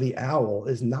brilliance of the owl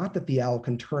is not that the owl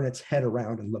can turn its head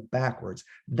around and look backwards.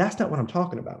 That's not what I'm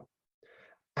talking about.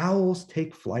 Owls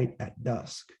take flight at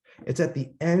dusk. It's at the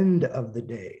end of the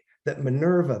day that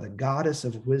Minerva, the goddess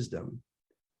of wisdom,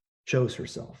 shows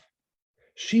herself.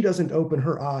 She doesn't open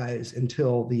her eyes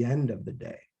until the end of the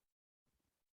day.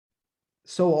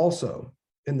 So also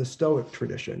in the Stoic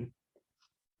tradition,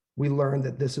 we learn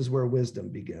that this is where wisdom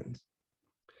begins.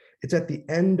 It's at the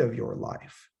end of your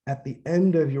life, at the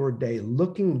end of your day,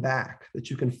 looking back, that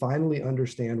you can finally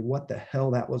understand what the hell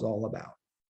that was all about.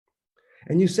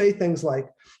 And you say things like,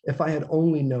 if I had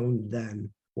only known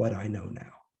then what I know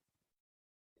now.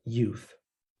 Youth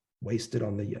wasted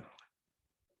on the young.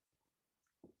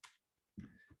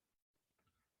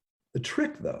 The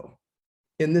trick, though,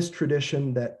 in this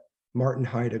tradition that Martin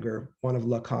Heidegger, one of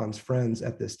Lacan's friends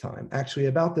at this time, actually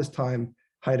about this time,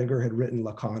 Heidegger had written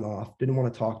Lacan off, didn't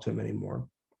want to talk to him anymore,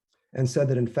 and said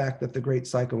that in fact that the great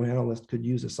psychoanalyst could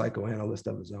use a psychoanalyst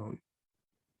of his own.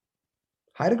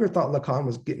 Heidegger thought Lacan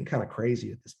was getting kind of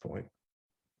crazy at this point.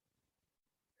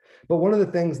 But one of the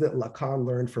things that Lacan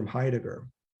learned from Heidegger,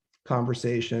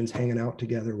 conversations, hanging out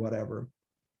together, whatever,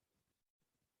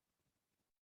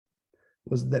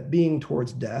 was that being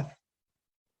towards death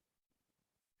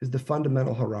is the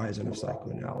fundamental horizon of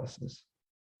psychoanalysis.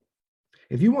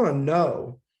 If you want to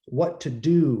know what to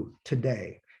do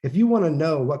today, if you want to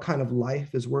know what kind of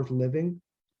life is worth living,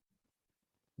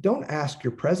 don't ask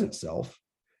your present self.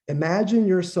 Imagine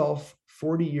yourself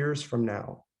 40 years from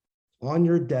now on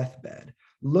your deathbed,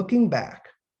 looking back,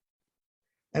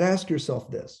 and ask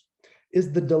yourself this: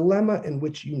 is the dilemma in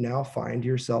which you now find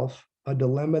yourself a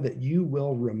dilemma that you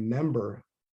will remember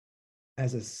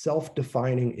as a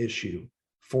self-defining issue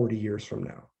 40 years from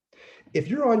now? If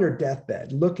you're on your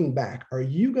deathbed looking back, are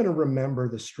you going to remember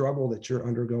the struggle that you're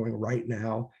undergoing right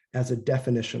now as a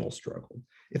definitional struggle?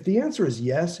 If the answer is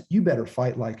yes, you better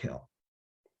fight like hell.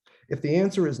 If the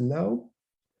answer is no,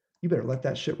 you better let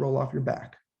that shit roll off your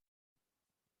back.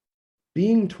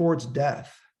 Being towards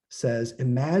death says,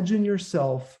 imagine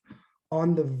yourself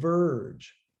on the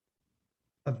verge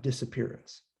of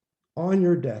disappearance, on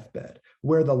your deathbed,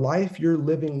 where the life you're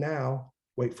living now,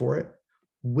 wait for it,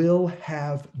 will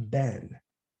have been.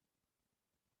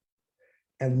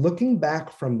 And looking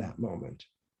back from that moment,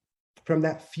 from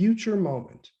that future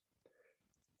moment,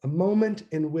 a moment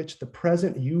in which the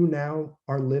present you now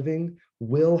are living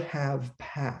will have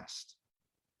passed.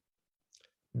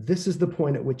 This is the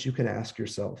point at which you can ask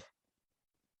yourself,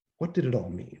 what did it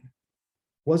all mean?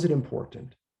 Was it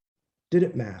important? Did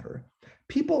it matter?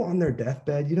 People on their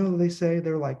deathbed, you know, they say,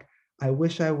 they're like, I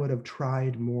wish I would have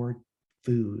tried more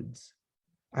foods.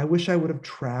 I wish I would have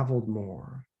traveled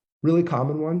more. Really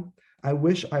common one. I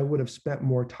wish I would have spent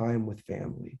more time with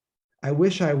family. I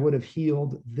wish I would have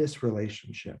healed this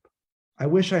relationship. I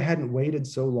wish I hadn't waited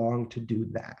so long to do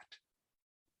that.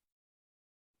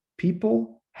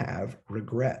 People have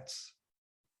regrets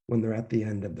when they're at the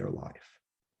end of their life.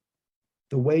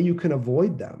 The way you can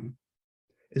avoid them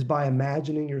is by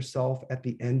imagining yourself at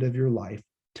the end of your life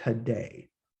today,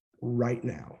 right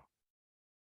now.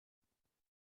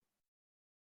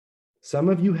 Some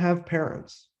of you have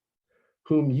parents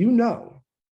whom you know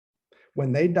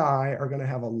when they die are going to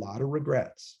have a lot of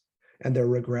regrets, and their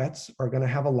regrets are going to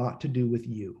have a lot to do with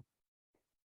you.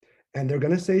 And they're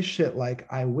going to say shit like,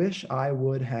 I wish I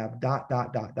would have ...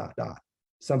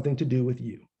 something to do with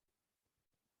you.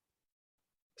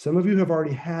 Some of you have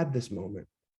already had this moment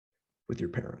with your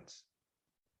parents.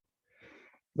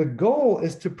 The goal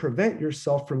is to prevent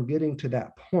yourself from getting to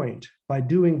that point by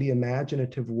doing the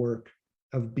imaginative work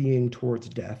of being towards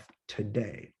death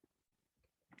today.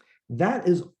 That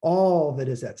is all that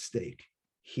is at stake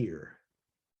here.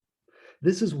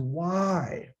 This is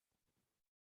why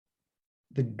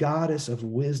the goddess of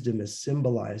wisdom is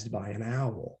symbolized by an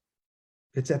owl.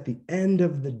 It's at the end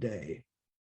of the day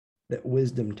that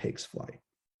wisdom takes flight,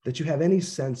 that you have any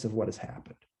sense of what has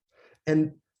happened.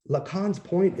 And Lacan's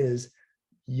point is,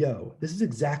 Yo, this is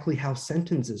exactly how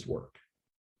sentences work.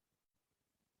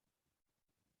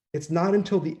 It's not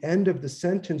until the end of the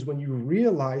sentence when you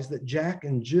realize that Jack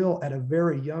and Jill at a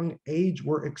very young age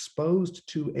were exposed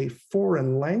to a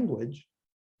foreign language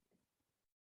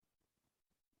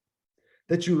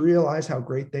that you realize how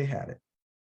great they had it.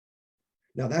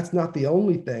 Now, that's not the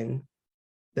only thing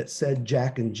that said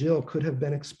Jack and Jill could have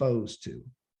been exposed to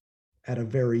at a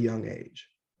very young age.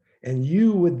 And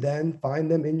you would then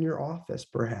find them in your office,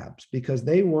 perhaps, because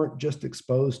they weren't just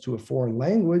exposed to a foreign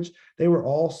language, they were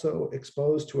also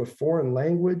exposed to a foreign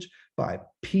language by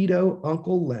pedo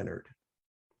Uncle Leonard,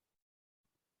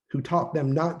 who taught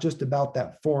them not just about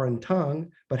that foreign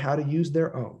tongue, but how to use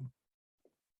their own.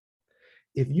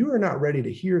 If you are not ready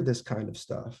to hear this kind of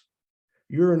stuff,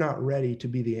 you're not ready to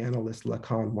be the analyst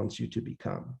Lacan wants you to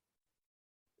become.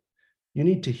 You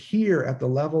need to hear at the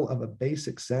level of a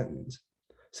basic sentence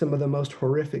some of the most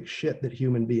horrific shit that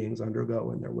human beings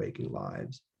undergo in their waking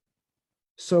lives.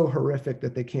 So horrific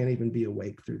that they can't even be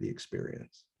awake through the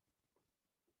experience.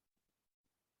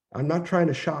 I'm not trying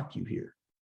to shock you here.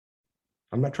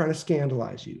 I'm not trying to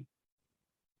scandalize you.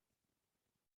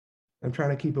 I'm trying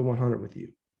to keep it 100 with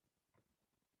you.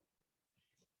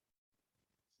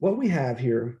 What we have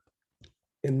here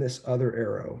in this other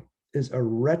arrow is a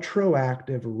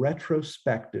retroactive,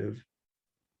 retrospective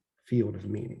field of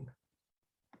meaning.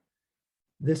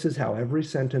 This is how every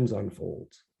sentence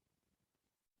unfolds.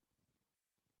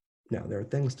 Now, there are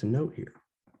things to note here.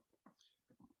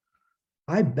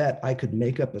 I bet I could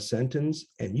make up a sentence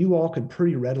and you all could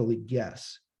pretty readily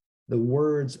guess the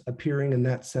words appearing in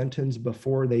that sentence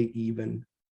before they even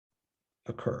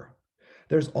occur.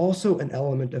 There's also an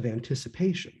element of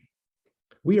anticipation.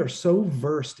 We are so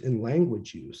versed in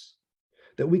language use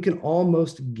that we can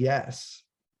almost guess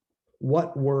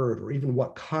what word or even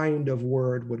what kind of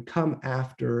word would come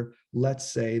after,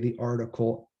 let's say, the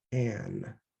article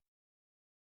an.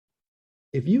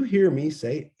 If you hear me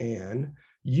say an,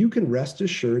 you can rest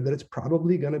assured that it's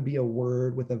probably going to be a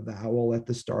word with a vowel at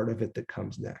the start of it that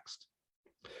comes next.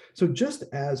 So just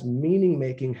as meaning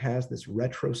making has this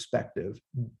retrospective,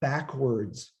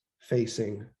 backwards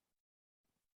facing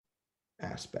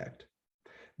aspect,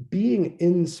 being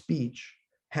in speech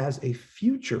has a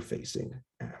future facing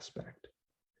aspect,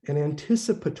 an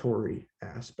anticipatory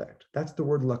aspect. That's the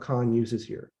word Lacan uses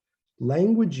here.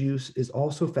 Language use is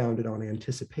also founded on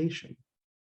anticipation.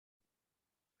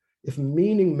 If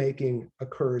meaning making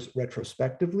occurs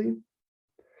retrospectively,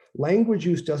 language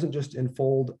use doesn't just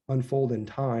unfold in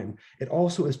time, it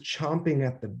also is chomping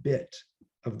at the bit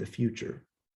of the future.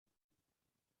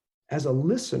 As a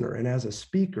listener and as a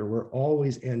speaker, we're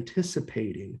always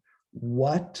anticipating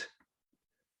what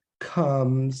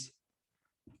comes.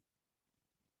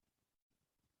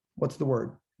 What's the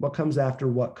word? What comes after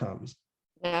what comes?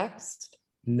 Next.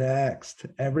 Next.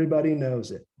 Everybody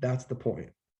knows it. That's the point.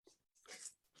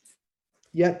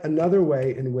 Yet another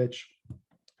way in which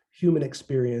human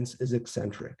experience is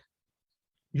eccentric.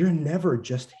 You're never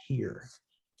just here.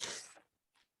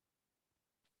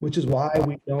 Which is why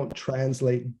we don't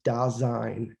translate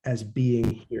Dasein as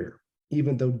being here,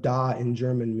 even though da in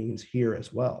German means here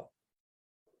as well.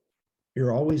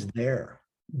 You're always there,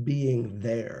 being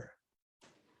there.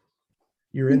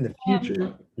 You're in the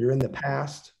future, you're in the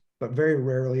past, but very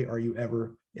rarely are you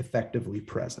ever effectively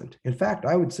present. In fact,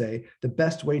 I would say the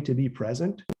best way to be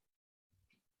present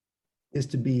is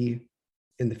to be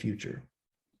in the future,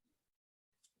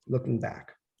 looking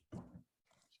back.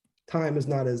 Time is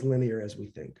not as linear as we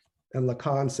think. And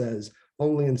Lacan says,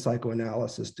 only in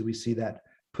psychoanalysis do we see that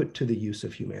put to the use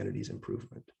of humanity's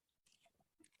improvement.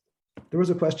 There was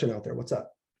a question out there. What's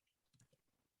up?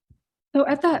 So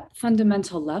at that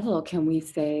fundamental level, can we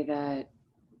say that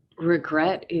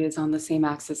regret is on the same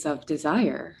axis of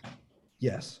desire?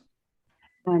 Yes.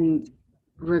 And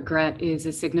regret is a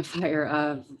signifier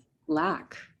of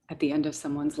lack at the end of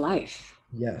someone's life.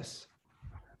 Yes.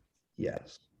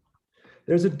 Yes.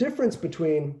 There's a difference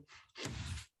between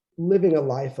living a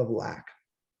life of lack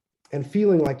and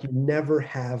feeling like you never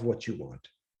have what you want.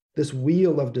 This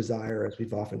wheel of desire, as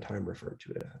we've oftentimes referred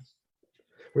to it as,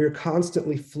 where you're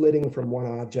constantly flitting from one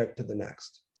object to the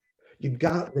next. You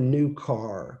got the new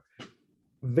car,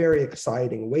 very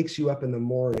exciting, wakes you up in the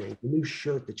morning, the new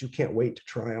shirt that you can't wait to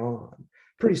try on.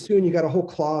 Pretty soon you got a whole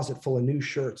closet full of new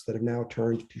shirts that have now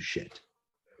turned to shit.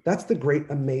 That's the great,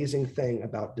 amazing thing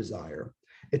about desire.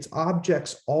 Its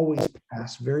objects always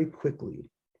pass very quickly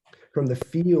from the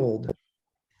field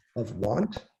of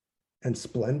want and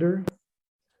splendor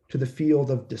to the field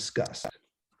of disgust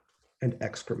and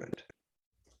excrement.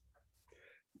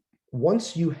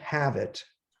 Once you have it,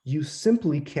 you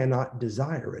simply cannot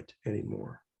desire it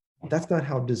anymore. That's not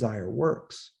how desire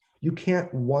works. You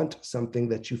can't want something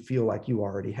that you feel like you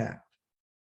already have.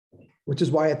 Which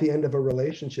is why at the end of a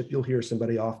relationship, you'll hear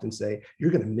somebody often say,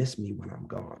 you're going to miss me when I'm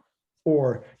gone.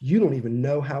 Or you don't even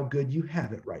know how good you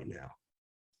have it right now.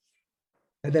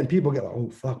 And then people get, oh,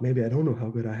 fuck, maybe I don't know how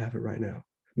good I have it right now.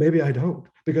 Maybe I don't,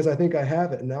 because I think I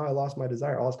have it. And now I lost my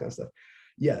desire, all this kind of stuff.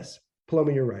 Yes,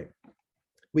 Paloma, you're right.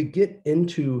 We get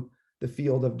into the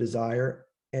field of desire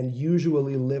and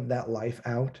usually live that life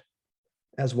out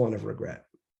as one of regret.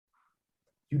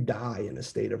 You die in a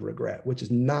state of regret, which is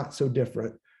not so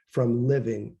different from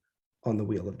living on the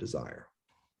wheel of desire.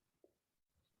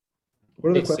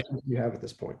 What are the questions you have at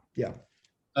this point? Yeah.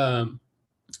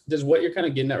 Does what you're kind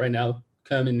of getting at right now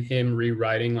come in him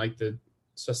rewriting like the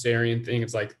Caesarian thing?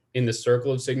 It's like in the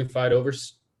circle of signified over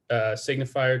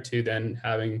signifier to then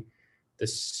having the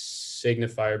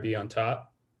signifier be on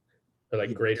top or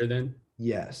like greater than?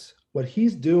 Yes. What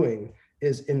he's doing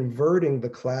is inverting the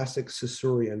classic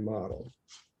Caesarian model.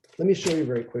 Let me show you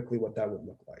very quickly what that would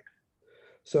look like.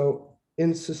 So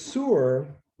in Saussure,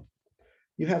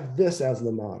 you have this as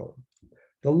the model.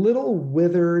 The little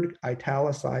withered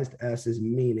italicized S is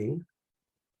meaning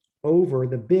over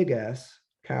the big S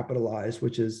capitalized,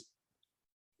 which is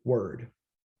word,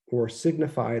 or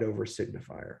signified over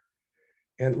signifier.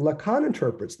 And Lacan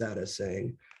interprets that as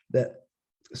saying that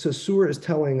Saussure is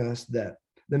telling us that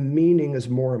the meaning is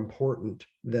more important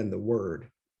than the word.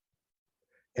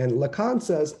 And Lacan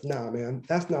says, nah, man,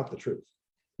 that's not the truth.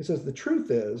 He says the truth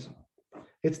is,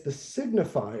 it's the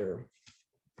signifier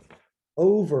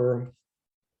over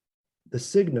the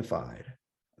signified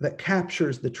that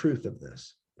captures the truth of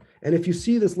this. And if you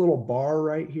see this little bar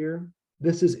right here,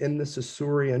 this is in the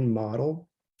Saussurean model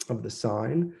of the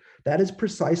sign. That is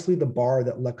precisely the bar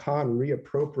that Lacan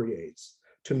reappropriates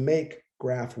to make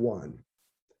graph one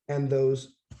and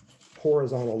those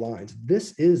horizontal lines.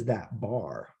 This is that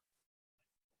bar.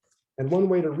 And one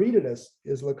way to read it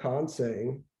is Lacan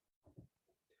saying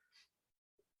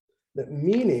that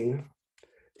meaning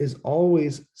is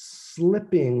always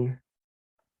slipping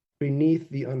beneath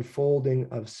the unfolding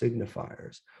of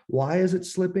signifiers. Why is it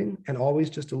slipping and always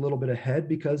just a little bit ahead?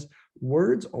 Because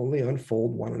words only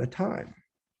unfold one at a time.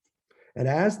 And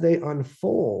as they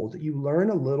unfold, you learn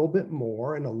a little bit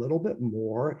more and a little bit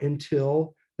more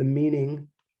until the meaning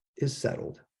is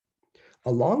settled.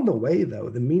 Along the way, though,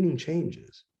 the meaning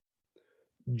changes.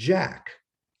 Jack,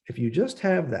 if you just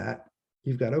have that,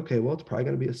 you've got, okay, well, it's probably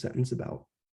going to be a sentence about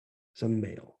some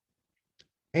male.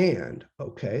 And,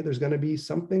 okay, there's going to be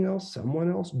something else,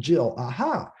 someone else, Jill,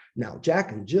 aha. Now,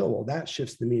 Jack and Jill, well, that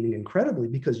shifts the meaning incredibly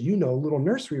because you know little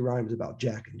nursery rhymes about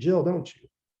Jack and Jill, don't you?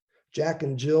 Jack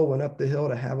and Jill went up the hill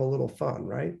to have a little fun,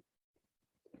 right?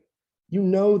 You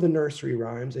know the nursery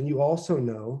rhymes, and you also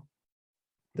know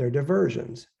their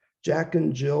diversions. Jack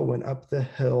and Jill went up the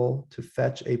hill to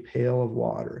fetch a pail of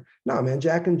water. No, man,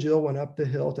 Jack and Jill went up the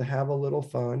hill to have a little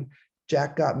fun.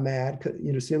 Jack got mad.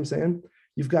 You know, see what I'm saying?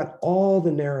 You've got all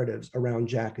the narratives around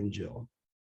Jack and Jill.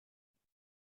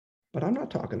 But I'm not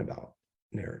talking about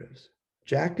narratives.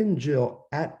 Jack and Jill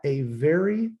at a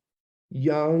very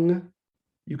young,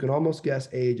 you can almost guess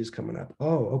age is coming up.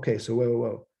 Oh, okay, so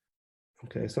whoa.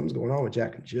 Okay, something's going on with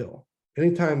Jack and Jill.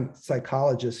 Anytime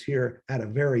psychologists hear at a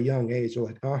very young age, they're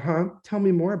like, tell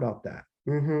me more about that.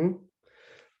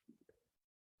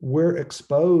 We're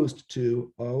exposed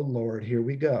to, oh Lord, here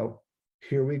we go.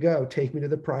 Here we go. Take me to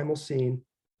the primal scene.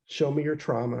 Show me your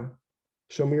trauma.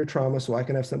 Show me your trauma so I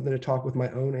can have something to talk with my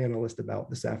own analyst about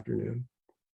this afternoon.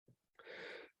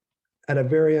 At a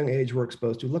very young age, we're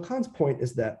exposed to. Lacan's point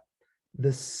is that the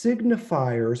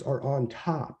signifiers are on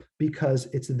top because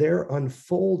it's their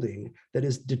unfolding that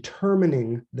is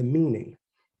determining the meaning.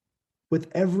 With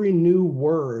every new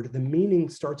word, the meaning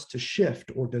starts to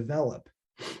shift or develop.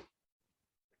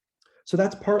 So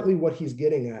that's partly what he's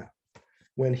getting at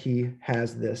when he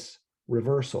has this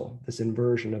reversal, this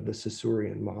inversion of the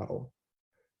Saussurean model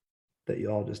that you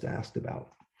all just asked about.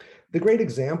 The great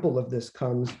example of this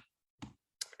comes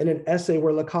in an essay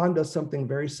where Lacan does something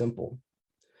very simple.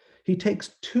 He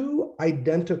takes two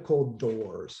identical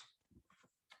doors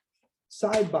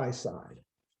side by side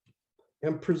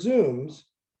and presumes,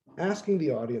 asking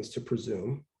the audience to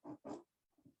presume,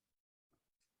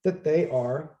 that they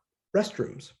are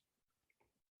restrooms.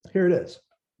 Here it is.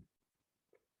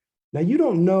 Now, you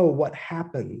don't know what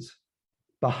happens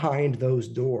behind those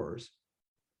doors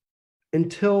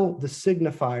until the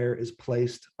signifier is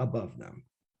placed above them.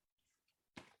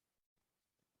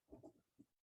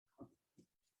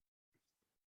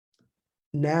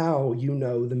 Now you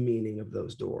know the meaning of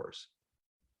those doors.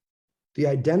 The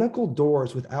identical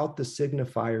doors without the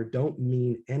signifier don't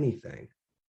mean anything.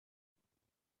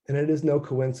 And it is no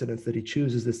coincidence that he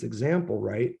chooses this example,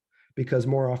 right? Because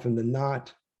more often than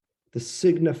not, the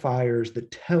signifiers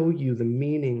that tell you the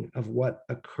meaning of what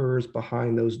occurs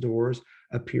behind those doors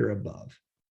appear above.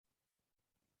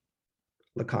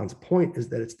 Lacan's point is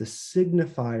that it's the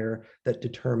signifier that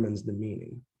determines the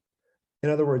meaning. In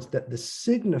other words, that the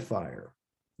signifier,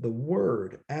 the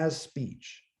word as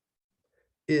speech,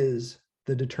 is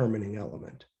the determining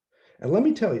element. And let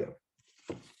me tell you,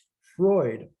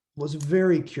 Freud was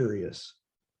very curious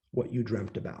what you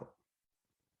dreamt about.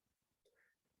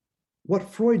 What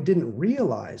Freud didn't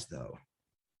realize, though,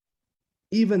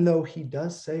 even though he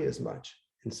does say as much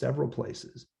in several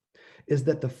places, is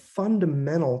that the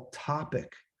fundamental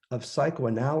topic of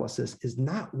psychoanalysis is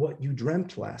not what you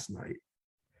dreamt last night.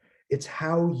 It's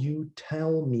how you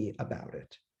tell me about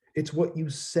it. It's what you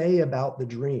say about the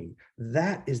dream.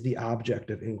 That is the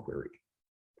object of inquiry.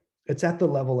 It's at the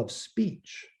level of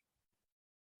speech,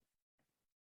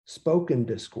 spoken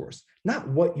discourse, not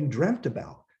what you dreamt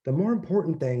about. The more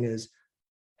important thing is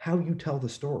how you tell the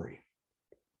story.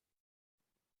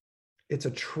 It's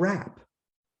a trap,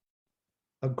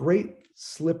 a great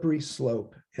slippery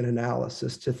slope in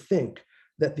analysis to think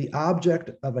that the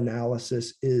object of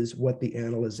analysis is what the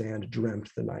analysand dreamt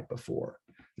the night before.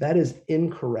 That is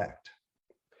incorrect.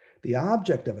 The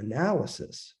object of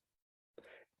analysis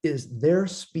is their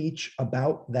speech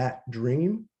about that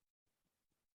dream,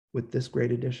 with this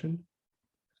great addition,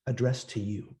 addressed to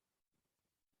you.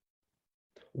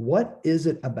 What is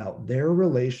it about their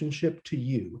relationship to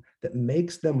you that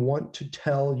makes them want to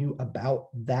tell you about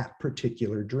that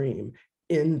particular dream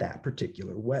in that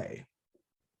particular way?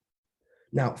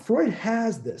 Now, Freud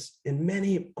has this in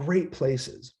many great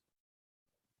places.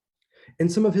 In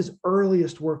some of his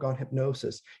earliest work on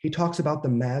hypnosis, he talks about the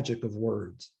magic of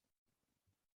words.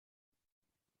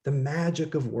 The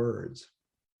magic of words.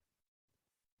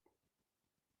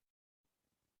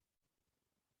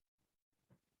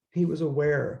 He was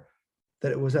aware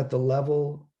that it was at the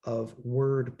level of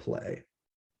wordplay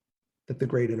that the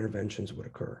great interventions would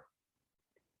occur.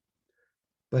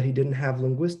 But he didn't have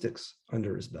linguistics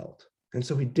under his belt. And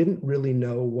so he didn't really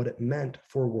know what it meant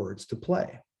for words to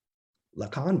play.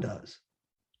 Lacan does.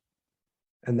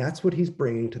 And that's what he's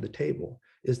bringing to the table,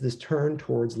 is this turn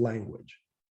towards language.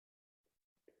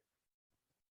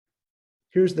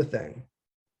 Here's the thing.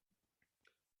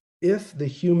 If the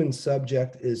human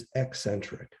subject is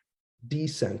eccentric,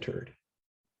 decentered,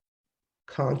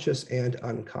 conscious and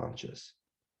unconscious,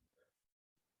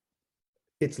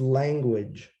 it's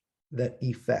language that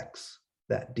effects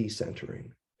that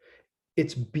decentering.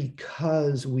 It's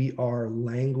because we are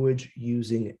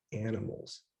language-using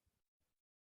animals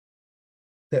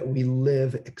that we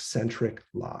live eccentric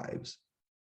lives.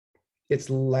 It's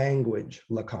language,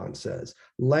 Lacan says.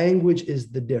 Language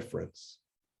is the difference.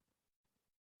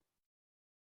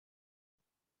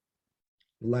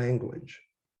 Language.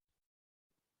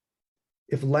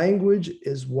 If language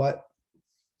is what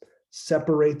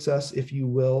separates us, if you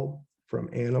will, from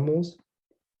animals,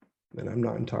 and I'm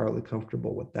not entirely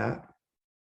comfortable with that,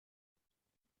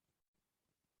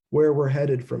 where we're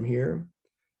headed from here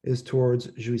is towards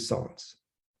jouissance,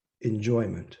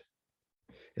 enjoyment.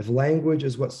 If language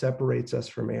is what separates us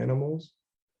from animals,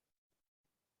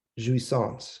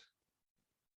 jouissance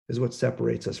is what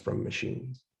separates us from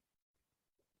machines.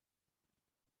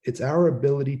 It's our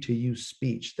ability to use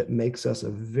speech that makes us a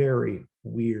very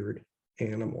weird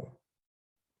animal.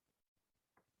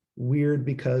 Weird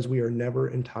because we are never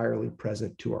entirely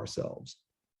present to ourselves.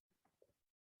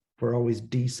 We're always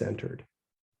decentered,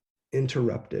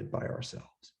 interrupted by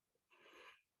ourselves,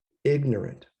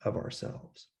 ignorant of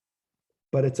ourselves.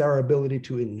 But it's our ability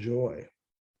to enjoy,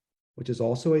 which is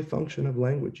also a function of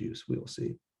language use, we will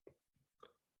see,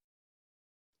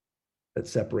 that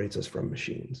separates us from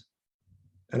machines.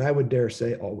 And I would dare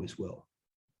say always will.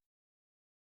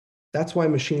 That's why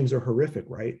machines are horrific,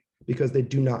 right? Because they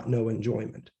do not know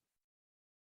enjoyment.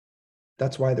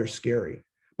 That's why they're scary,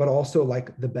 but also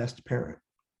like the best parent.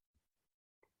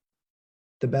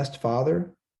 The best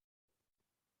father,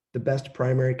 the best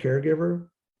primary caregiver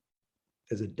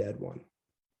is a dead one.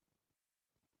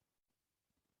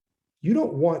 You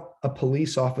don't want a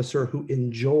police officer who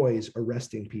enjoys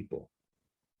arresting people.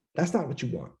 That's not what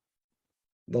you want.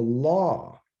 The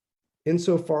law,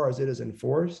 insofar as it is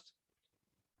enforced,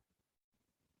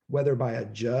 whether by a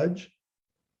judge,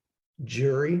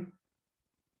 jury,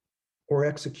 or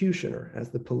executioner, as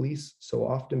the police so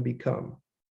often become,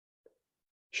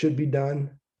 should be done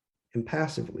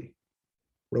impassively,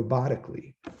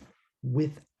 robotically,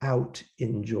 without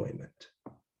enjoyment.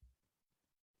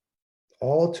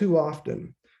 All too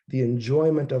often, the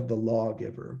enjoyment of the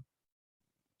lawgiver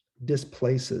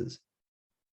displaces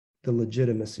the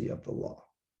legitimacy of the law.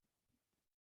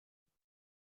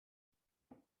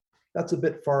 That's a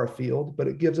bit far afield, but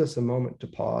it gives us a moment to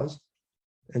pause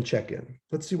and check in.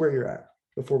 Let's see where you're at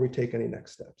before we take any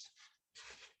next steps.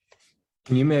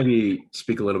 Can you maybe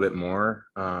speak a little bit more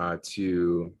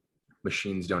to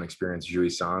machines don't experience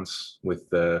jouissance with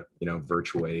the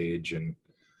virtual age and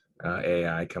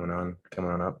AI coming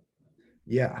on up?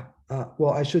 Yeah.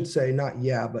 Well, I should say not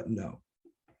yeah, but no.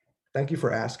 Thank you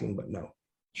for asking, but no.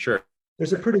 Sure.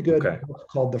 There's a pretty good Okay. book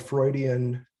called The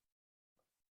Freudian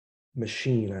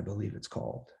Machine, I believe it's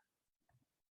called.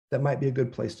 That might be a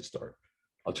good place to start.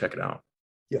 I'll check it out.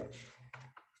 Yeah.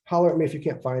 Holler at me if you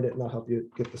can't find it and I'll help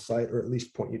you get the site or at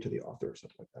least point you to the author or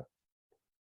something like that.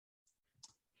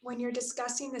 When you're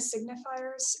discussing the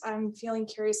signifiers, I'm feeling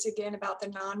curious again about the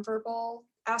nonverbal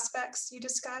aspects you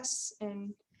discuss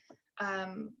and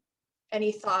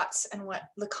any thoughts and what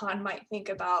Lacan might think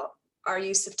about our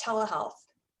use of telehealth.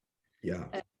 Yeah.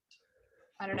 And,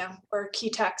 I don't know, or key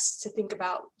texts to think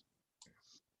about.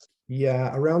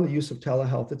 Yeah, around the use of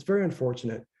telehealth, it's very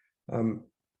unfortunate.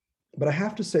 But I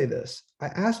have to say this. I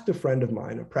asked a friend of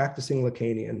mine, a practicing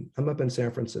Lacanian. I'm up in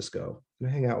San Francisco and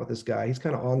I hang out with this guy. He's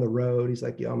kind of on the road. He's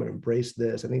like, yeah, I'm going to embrace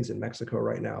this. I think he's in Mexico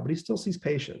right now, but he still sees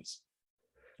patients.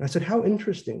 And I said, how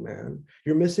interesting, man.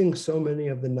 You're missing so many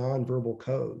of the nonverbal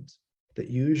codes that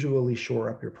usually shore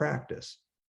up your practice.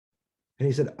 And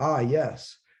he said,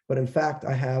 yes, but in fact,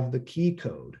 I have the key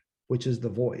code, which is the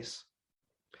voice.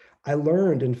 I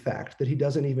learned, in fact, that he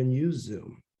doesn't even use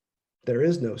Zoom. There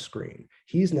is no screen.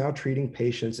 He's now treating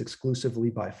patients exclusively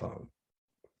by phone,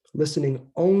 listening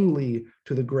only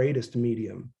to the greatest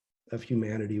medium of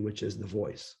humanity, which is the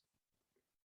voice.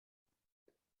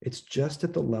 It's just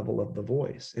at the level of the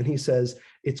voice. And he says,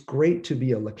 it's great to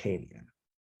be a Lacanian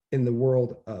in the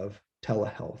world of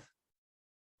telehealth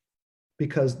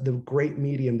because the great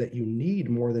medium that you need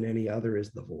more than any other is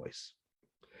the voice.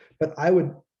 But I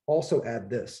would also add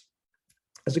this.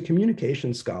 As a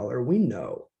communication scholar, we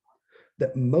know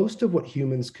that most of what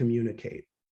humans communicate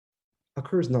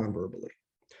occurs nonverbally.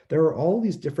 There are all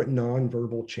these different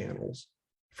nonverbal channels,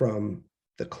 from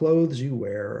the clothes you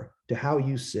wear to how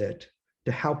you sit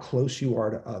to how close you are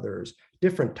to others,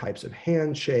 different types of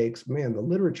handshakes. Man, the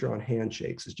literature on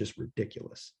handshakes is just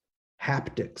ridiculous.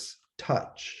 Haptics,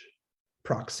 touch,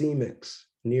 proxemics,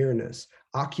 nearness,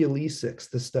 oculesics,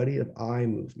 the study of eye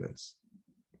movements.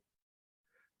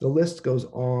 The list goes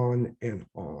on and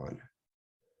on.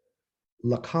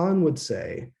 Lacan would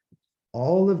say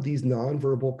all of these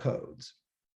nonverbal codes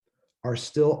are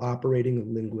still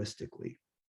operating linguistically.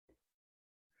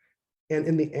 And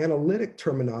in the analytic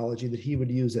terminology that he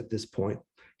would use at this point,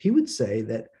 he would say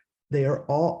that they are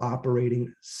all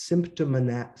operating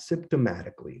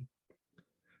symptomatically.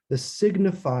 The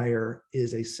signifier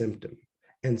is a symptom,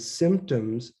 and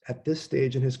symptoms at this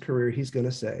stage in his career, he's going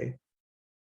to say,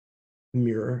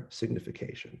 mirror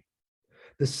signification.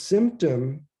 The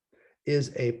symptom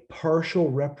is a partial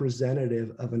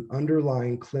representative of an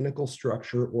underlying clinical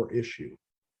structure or issue.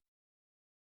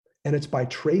 And it's by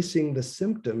tracing the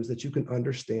symptoms that you can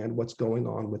understand what's going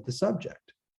on with the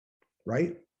subject,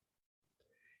 right?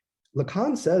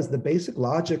 Lacan says the basic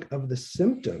logic of the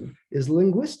symptom is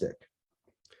linguistic.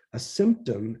 A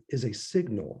symptom is a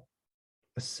signal.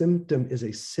 A symptom is a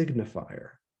signifier.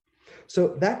 So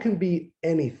that can be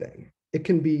anything. It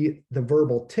can be the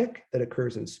verbal tic that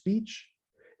occurs in speech.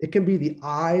 It can be the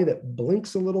eye that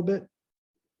blinks a little bit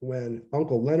when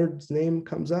Uncle Leonard's name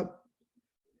comes up.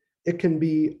 It can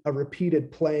be a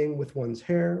repeated playing with one's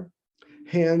hair.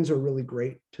 Hands are really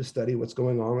great to study what's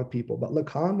going on with people, but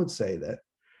Lacan would say that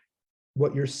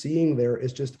what you're seeing there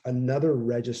is just another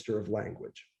register of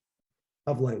language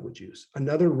use,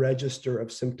 another register of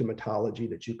symptomatology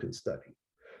that you can study.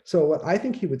 So what I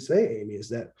think he would say, Amy, is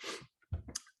that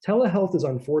telehealth is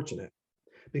unfortunate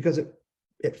because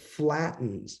it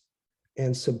flattens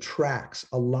and subtracts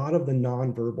a lot of the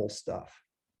nonverbal stuff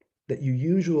that you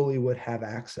usually would have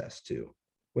access to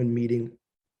when meeting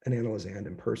an analysand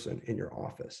in person in your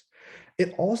office.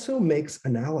 It also makes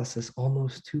analysis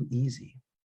almost too easy.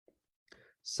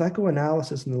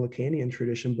 Psychoanalysis in the Lacanian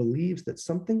tradition believes that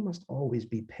something must always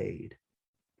be paid.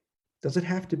 Does it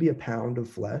have to be a pound of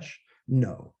flesh?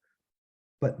 No,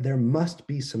 but there must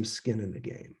be some skin in the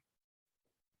game.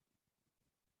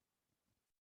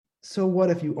 So what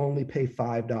if you only pay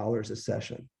 $5 a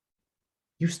session?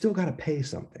 You still got to pay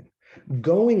something.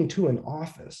 Going to an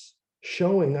office,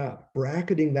 showing up,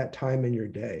 bracketing that time in your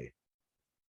day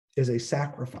is a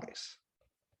sacrifice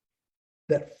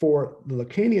that for the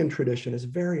Lacanian tradition is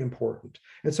very important.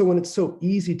 And so when it's so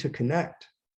easy to connect,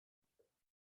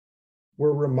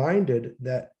 we're reminded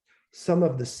that some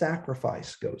of the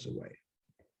sacrifice goes away.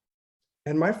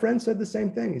 And my friend said the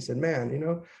same thing. He said,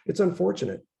 man, it's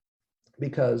unfortunate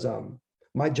because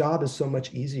my job is so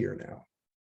much easier now.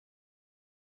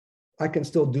 I can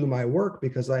still do my work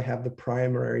because I have the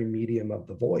primary medium of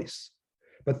the voice.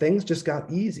 But things just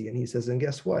got easy. And he says, and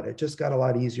guess what? It just got a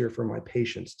lot easier for my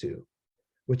patients too,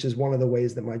 which is one of the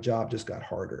ways that my job just got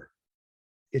harder.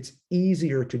 It's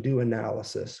easier to do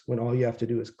analysis when all you have to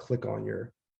do is click on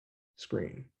your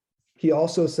screen. He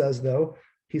also says, though,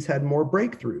 he's had more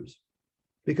breakthroughs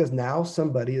because now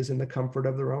somebody is in the comfort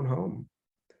of their own home,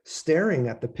 staring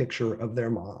at the picture of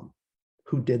their mom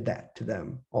who did that to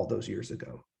them all those years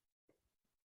ago.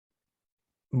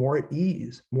 More at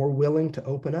ease, more willing to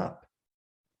open up.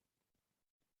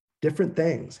 Different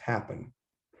things happen.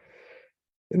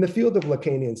 In the field of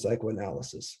Lacanian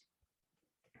psychoanalysis,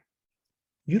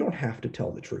 you don't have to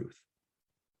tell the truth.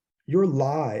 Your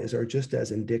lies are just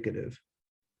as indicative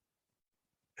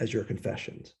as your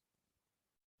confessions.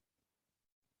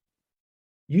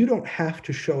 You don't have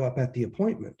to show up at the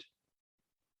appointment.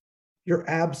 Your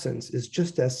absence is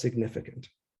just as significant,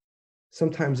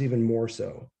 sometimes even more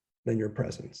so than your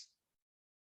presence.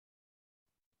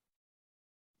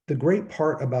 The great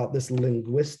part about this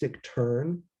linguistic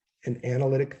turn in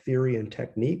analytic theory and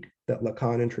technique that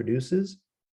Lacan introduces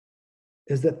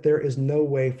is that there is no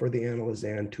way for the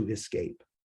analysand to escape.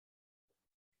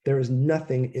 There is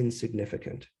nothing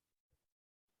insignificant.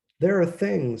 There are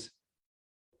things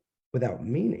without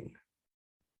meaning.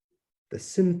 The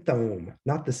symptom,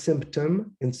 not the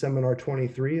symptom in seminar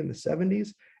 23 in the 70s,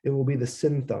 it will be the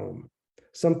symptom,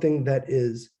 something that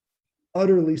is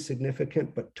utterly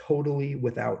significant, but totally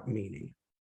without meaning.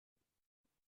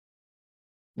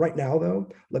 Right now, though,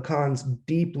 Lacan's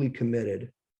deeply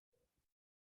committed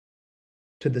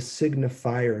to the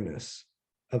signifierness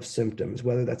of symptoms,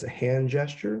 whether that's a hand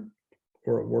gesture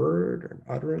or a word or an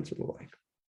utterance or the like.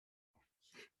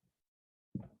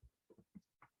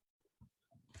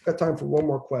 Got time for one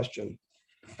more question.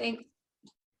 Thanks.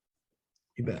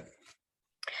 You bet.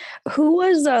 Who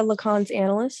was Lacan's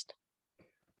analyst?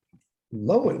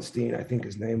 Lowenstein, I think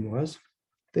his name was.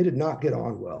 They did not get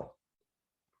on well.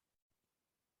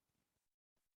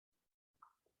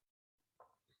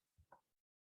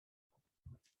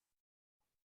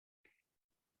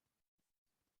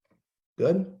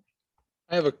 Good?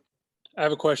 I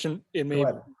have a question. It may Go be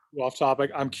ahead. off topic.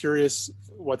 I'm curious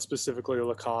what specifically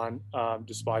Lacan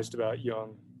despised about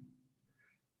Jung.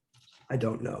 I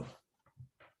don't know.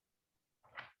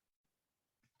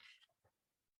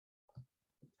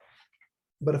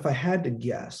 But if I had to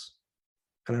guess,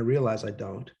 and I realize I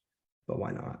don't, but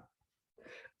why not?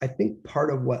 I think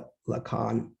part of what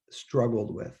Lacan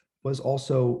struggled with was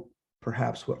also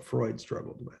perhaps what Freud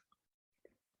struggled with.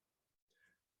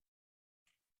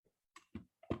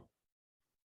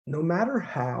 No matter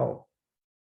how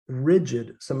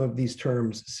rigid some of these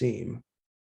terms seem,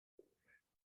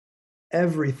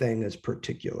 everything is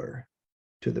particular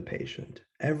to the patient.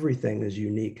 Everything is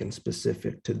unique and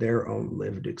specific to their own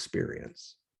lived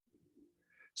experience.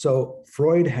 So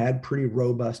Freud had pretty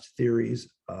robust theories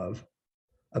of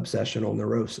obsessional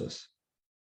neurosis.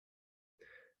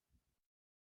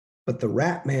 But the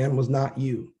rat man was not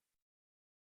you.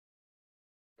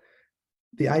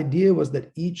 The idea was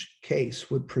that each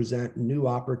case would present new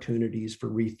opportunities for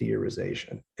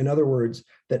retheorization. In other words,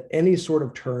 that any sort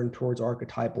of turn towards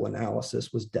archetypal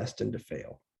analysis was destined to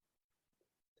fail.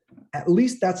 At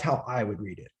least that's how I would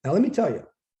read it. Now, let me tell you,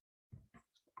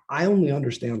 I only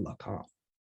understand Lacan.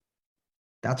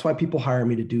 That's why people hire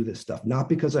me to do this stuff, not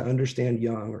because I understand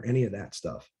Jung or any of that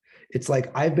stuff. It's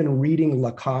like I've been reading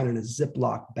Lacan in a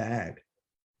Ziploc bag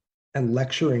and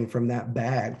lecturing from that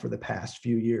bag for the past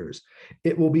few years.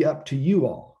 It will be up to you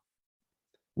all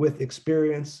with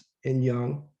experience in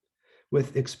Jung,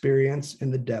 with experience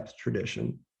in the depth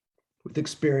tradition, with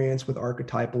experience with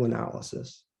archetypal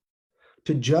analysis,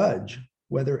 to judge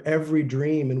whether every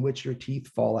dream in which your teeth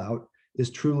fall out is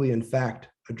truly, in fact,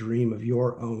 a dream of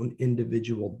your own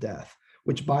individual death,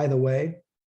 which, by the way,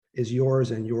 is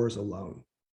yours and yours alone.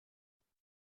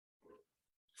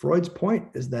 Freud's point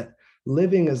is that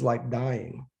living is like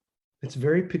dying. It's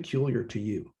very peculiar to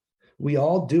you. We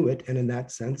all do it, and in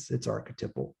that sense, it's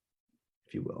archetypal,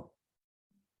 if you will.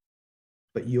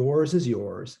 But yours is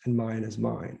yours, and mine is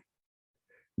mine.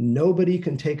 Nobody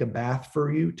can take a bath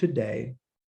for you today,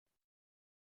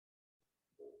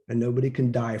 and nobody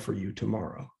can die for you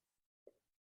tomorrow.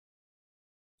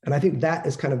 And I think that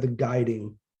is kind of the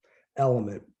guiding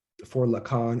element for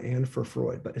Lacan and for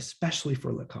Freud, but especially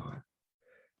for Lacan.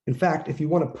 In fact, if you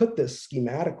want to put this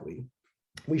schematically,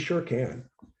 we sure can.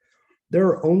 There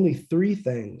are only three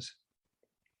things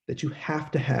that you have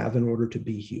to have in order to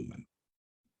be human.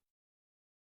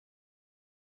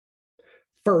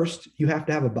 First, you have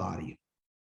to have a body.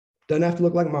 Doesn't have to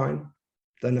look like mine,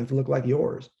 doesn't have to look like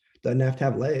yours, doesn't have to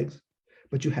have legs,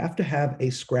 but you have to have a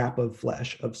scrap of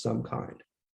flesh of some kind.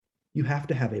 You have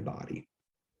to have a body.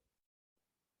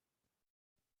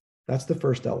 That's the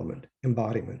first element,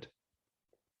 embodiment.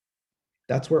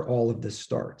 That's where all of this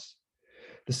starts.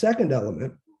 The second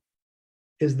element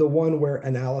is the one where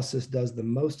analysis does the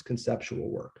most conceptual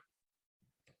work.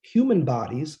 Human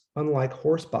bodies, unlike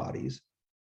horse bodies,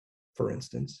 for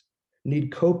instance,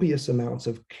 need copious amounts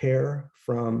of care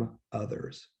from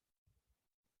others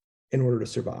in order to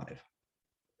survive.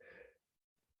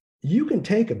 You can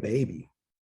take a baby,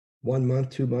 1 month,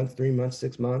 2 months, 3 months,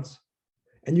 6 months,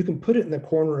 and you can put it in the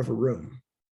corner of a room,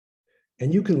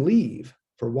 and you can leave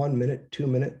for 1 minute, 2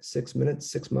 minutes, 6 minutes,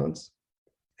 6 months,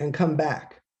 and come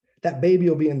back. That baby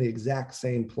will be in the exact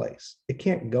same place. It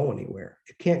can't go anywhere.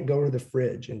 It can't go to the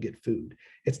fridge and get food.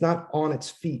 It's not on its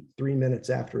feet 3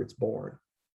 minutes after it's born.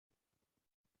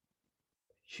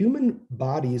 Human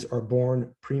bodies are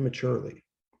born prematurely.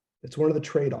 It's one of the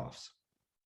trade-offs.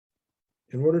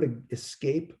 In order to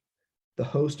escape the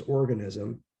host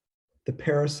organism, the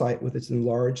parasite with its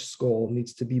enlarged skull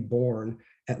needs to be born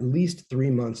at least 3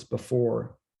 months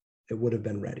before it would have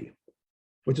been ready,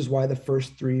 which is why the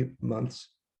first 3 months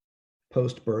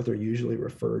post-birth are usually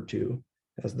referred to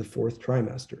as the 4th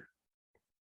trimester.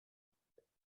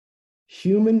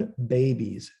 Human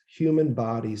babies, human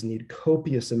bodies need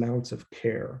copious amounts of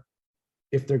care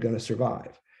if they're going to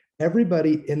survive.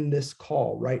 Everybody in this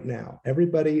call right now,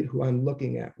 everybody who I'm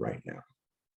looking at right now,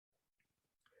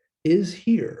 is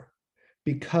here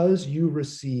because you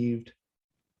received,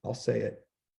 I'll say it,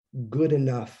 good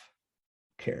enough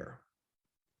care.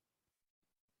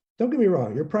 Don't get me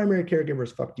wrong, your primary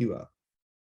caregivers fucked you up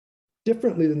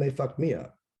differently than they fucked me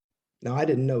up. Now, I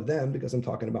didn't know them because I'm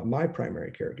talking about my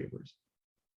primary caregivers.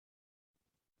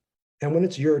 And when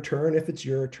it's your turn, if it's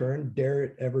your turn, dare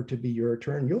it ever to be your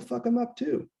turn, you'll fuck them up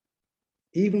too,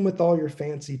 even with all your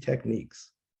fancy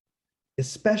techniques,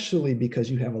 especially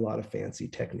because you have a lot of fancy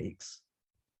techniques.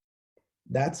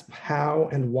 That's how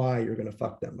and why you're going to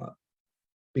fuck them up,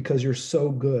 because you're so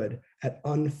good at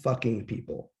unfucking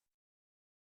people.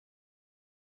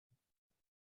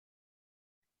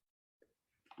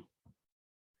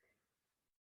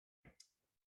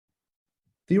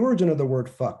 The origin of the word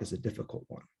fuck is a difficult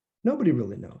one. Nobody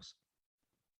really knows.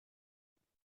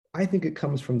 I think it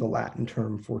comes from the Latin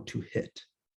term for to hit.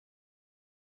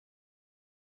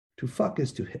 To fuck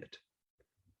is to hit.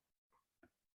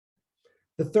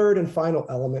 The third and final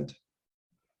element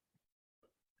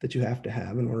that you have to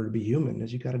have in order to be human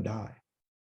is you got to die.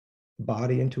 The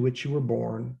body into which you were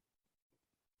born,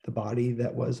 the body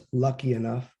that was lucky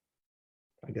enough,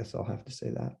 I guess I'll have to say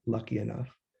that, lucky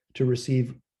enough to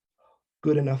receive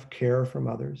good enough care from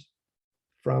others,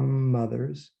 from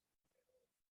mothers,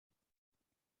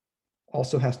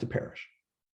 also has to perish.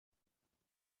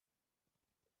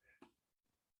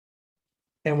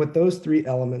 And with those three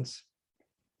elements,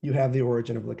 you have the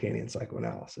origin of Lacanian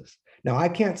psychoanalysis. Now, I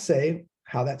can't say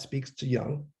how that speaks to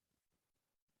Jung.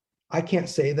 I can't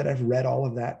say that I've read all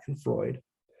of that in Freud,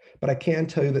 but I can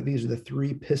tell you that these are the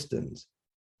three pistons,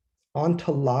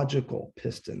 ontological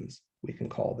pistons, we can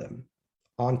call them,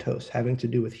 ontos, having to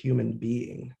do with human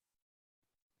being,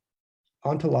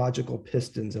 ontological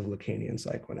pistons of Lacanian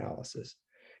psychoanalysis.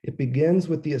 It begins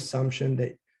with the assumption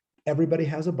that everybody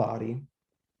has a body.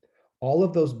 All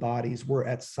of those bodies were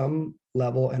at some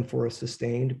level and for a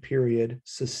sustained period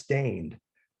sustained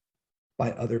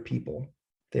by other people.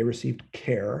 They received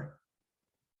care,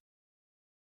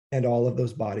 and all of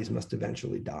those bodies must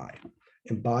eventually die.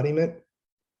 Embodiment,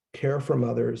 care from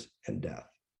others, and death.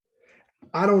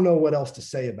 I don't know what else to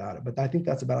say about it, but I think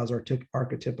that's about as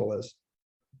archetypal as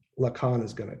Lacan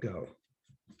is going to go.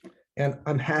 And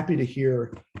I'm happy to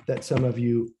hear that some of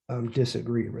you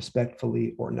disagree,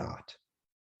 respectfully or not,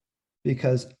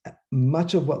 because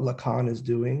much of what Lacan is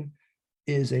doing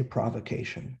is a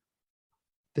provocation.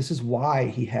 This is why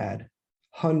he had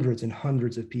hundreds and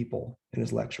hundreds of people in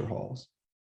his lecture halls.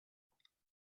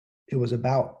 It was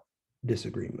about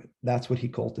disagreement. That's what he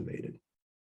cultivated.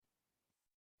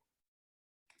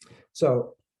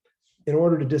 So in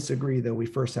order to disagree, though, we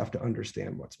first have to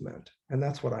understand what's meant. And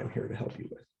that's what I'm here to help you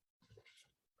with.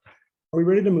 Are we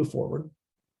ready to move forward?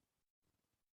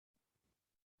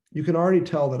 You can already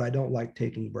tell that I don't like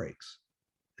taking breaks.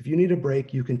 If you need a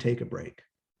break, you can take a break.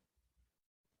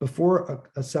 Before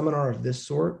a seminar of this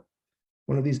sort,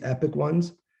 one of these epic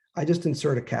ones, I just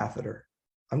insert a catheter.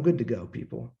 I'm good to go,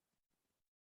 people.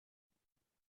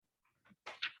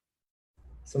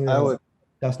 I would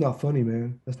That's not funny,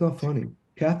 man. That's not funny.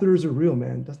 Catheters are real,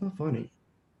 man. That's not funny.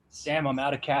 Sam, I'm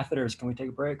out of catheters. Can we take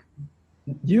a break?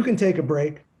 You can take a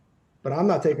break, but I'm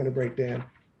not taking a break, Dan.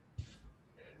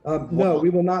 No,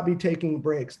 we will not be taking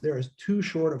breaks. There is too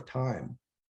short of time.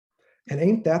 And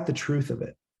ain't that the truth of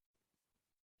it?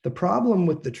 The problem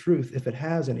with the truth, if it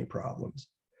has any problems,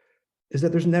 is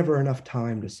that there's never enough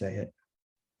time to say it.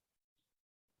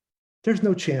 There's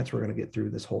no chance we're going to get through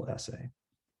this whole essay.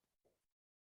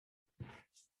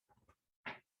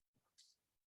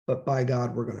 But by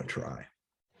God, we're going to try.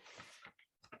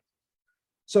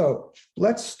 So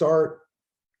let's start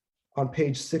on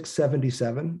page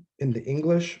 677 in the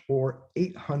English, or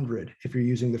 800 if you're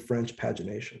using the French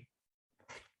pagination.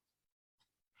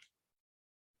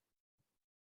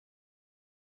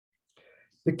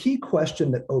 The key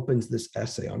question that opens this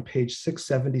essay on page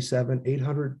 677,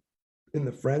 800 in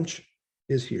the French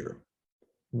is here.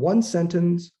 One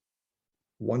sentence,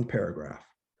 one paragraph.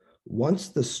 Once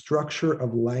the structure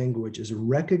of language is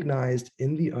recognized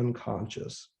in the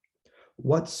unconscious,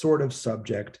 what sort of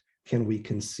subject can we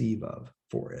conceive of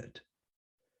for it?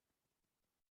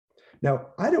 Now,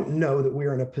 I don't know that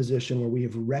we're in a position where we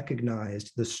have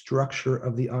recognized the structure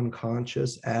of the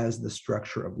unconscious as the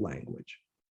structure of language.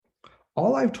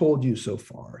 All I've told you so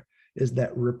far is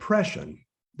that repression,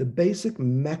 the basic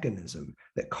mechanism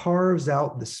that carves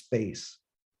out the space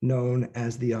known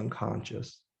as the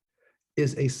unconscious,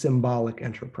 is a symbolic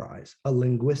enterprise, a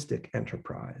linguistic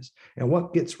enterprise. And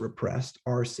what gets repressed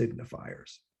are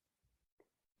signifiers.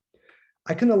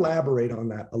 I can elaborate on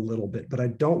that a little bit, but I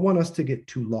don't want us to get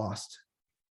too lost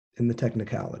in the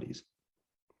technicalities.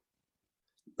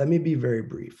 Let me be very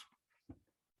brief.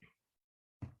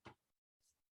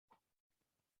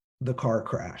 The car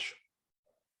crash.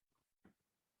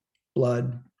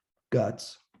 Blood,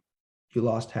 guts. You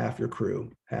lost half your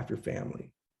crew, half your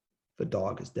family. The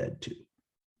dog is dead too.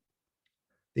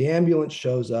 The ambulance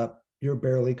shows up. You're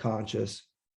barely conscious.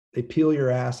 They peel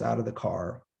your ass out of the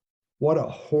car. What a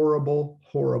horrible,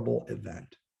 horrible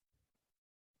event.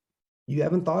 You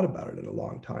haven't thought about it in a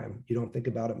long time. You don't think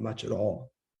about it much at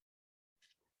all.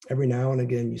 Every now and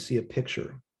again, you see a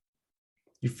picture.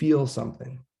 You feel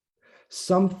something.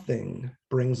 Something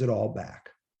brings it all back.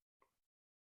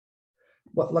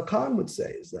 What Lacan would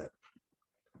say is that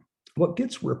what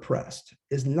gets repressed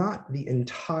is not the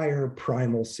entire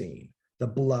primal scene, the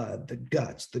blood, the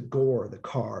guts, the gore, the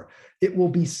car. It will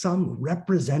be some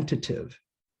representative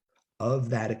of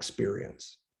that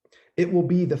experience. It will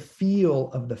be the feel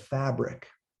of the fabric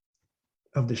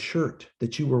of the shirt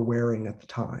that you were wearing at the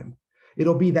time.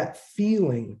 It'll be that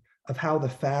feeling of how the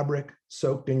fabric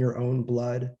soaked in your own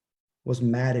blood was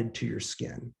matted to your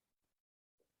skin.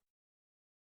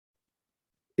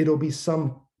 It'll be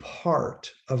some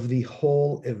part of the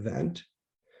whole event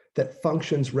that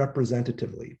functions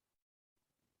representatively,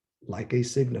 like a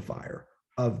signifier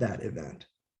of that event.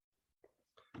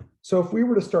 So if we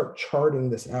were to start charting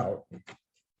this out,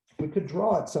 we could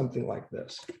draw it something like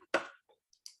this.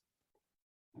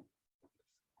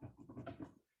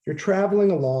 You're traveling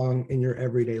along in your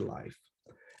everyday life,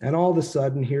 and all of a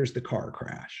sudden, here's the car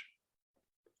crash.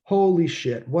 Holy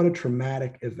shit, what a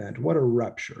traumatic event, what a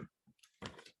rupture.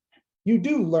 You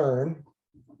do learn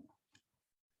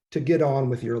to get on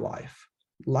with your life.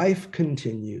 Life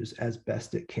continues as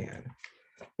best it can.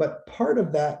 But part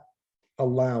of that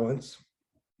allowance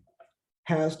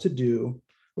has to do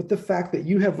with the fact that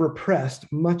you have repressed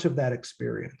much of that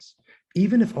experience,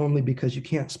 even if only because you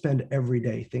can't spend every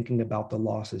day thinking about the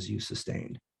losses you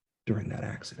sustained during that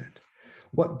accident.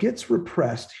 What gets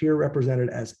repressed, here represented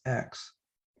as X,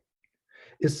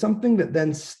 is something that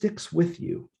then sticks with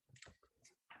you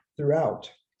throughout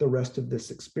the rest of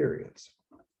this experience,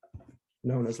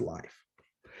 known as life.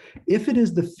 If it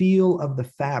is the feel of the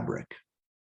fabric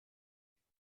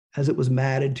as it was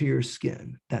matted to your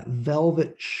skin, that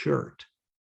velvet shirt,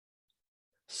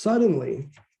 suddenly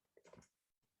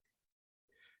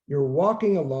you're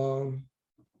walking along,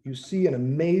 you see an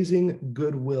amazing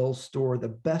Goodwill store, the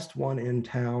best one in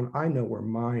town. I know where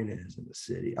mine is in the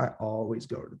city. I always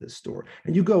go to this store.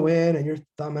 And you go in and you're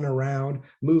thumbing around,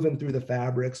 moving through the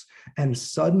fabrics, and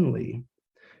suddenly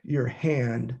your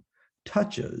hand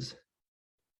touches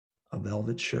a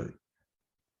velvet shirt.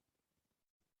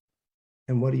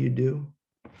 And what do?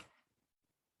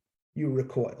 You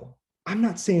recoil. I'm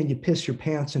not saying you piss your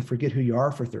pants and forget who you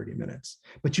are for 30 minutes,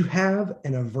 but you have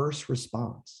an averse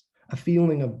response, a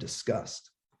feeling of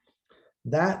disgust.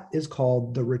 That is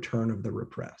called the return of the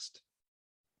repressed.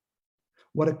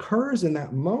 What occurs in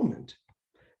that moment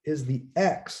is the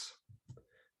X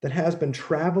that has been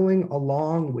traveling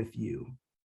along with you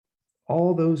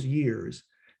all those years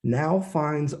now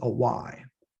finds a Y,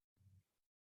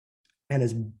 and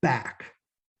is back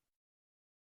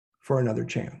for another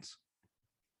chance.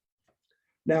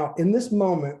 Now, in this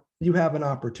moment, you have an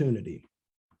opportunity.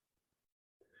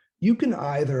 You can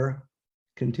either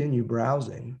continue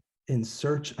browsing in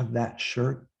search of that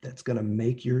shirt that's going to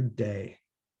make your day,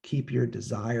 keep your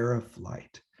desire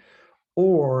aflight.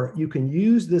 Or you can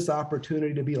use this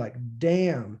opportunity to be like,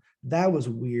 damn, that was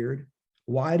weird.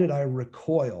 Why did I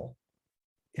recoil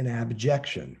in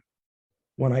abjection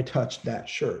when I touched that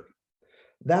shirt?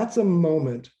 That's a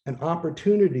moment, an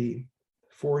opportunity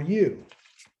for you,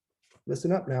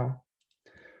 listen up now,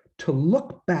 to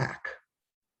look back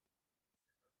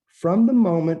from the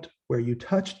moment where you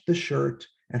touched the shirt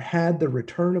and had the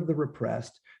return of the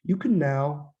repressed. You can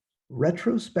now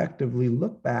retrospectively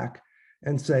look back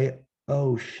and say,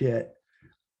 oh shit,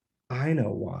 I know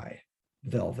why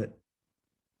velvet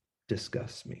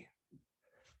disgusts me.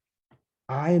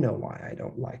 I know why I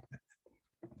don't like that.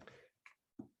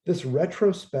 This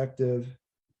retrospective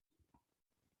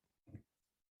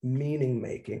meaning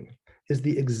making is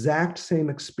the exact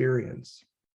same experience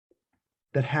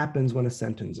that happens when a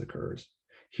sentence occurs.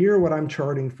 Here, what I'm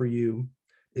charting for you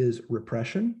is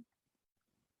repression,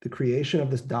 the creation of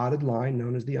this dotted line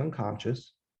known as the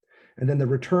unconscious, and then the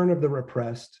return of the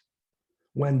repressed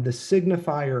when the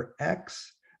signifier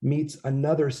X meets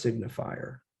another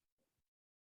signifier,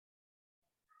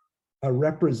 a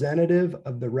representative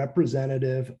of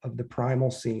the primal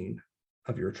scene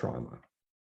of your trauma.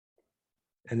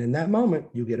 And in that moment,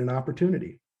 you get an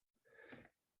opportunity.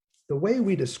 The way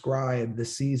we describe the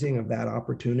seizing of that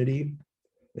opportunity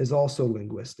is also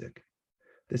linguistic.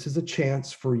 This is a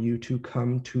chance for you to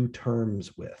come to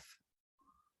terms with.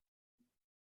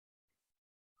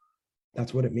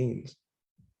 That's what it means.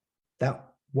 That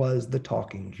was the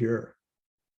talking cure,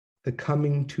 the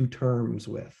coming to terms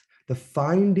with, the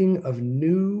finding of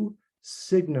new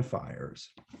signifiers.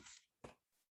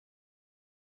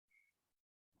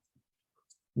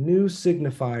 New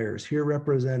signifiers here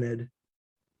represented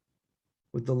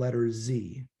with the letter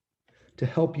Z to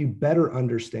help you better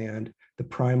understand the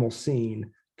primal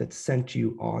scene that sent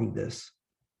you on this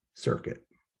circuit.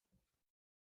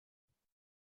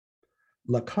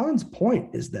 Lacan's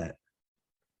point is that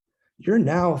you're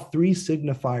now 3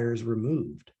 signifiers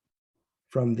removed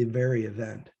from the very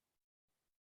event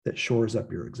that shores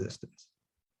up your existence.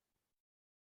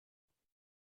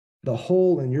 The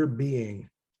whole in your being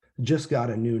just got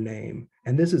a new name,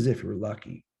 and this is if you're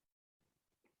lucky.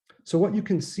 So what you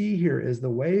can see here is the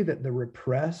way that the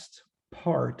repressed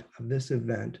part of this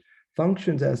event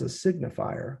functions as a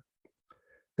signifier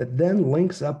that then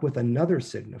links up with another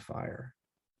signifier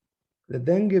that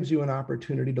then gives you an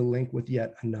opportunity to link with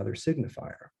yet another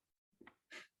signifier.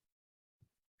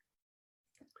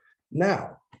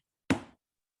 Now,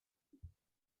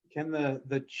 can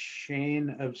the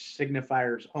chain of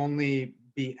signifiers only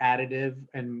be additive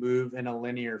and move in a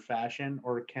linear fashion,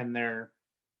 or can there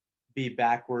be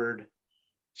backward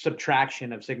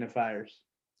subtraction of signifiers?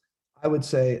 I would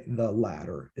say the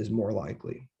latter is more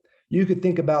likely. You could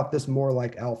think about this more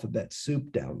like alphabet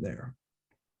soup down there.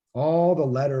 All the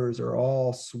letters are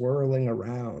all swirling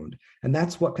around, and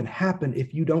that's what can happen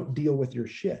if you don't deal with your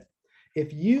shit.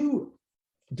 If you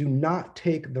do not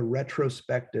take the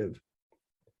retrospective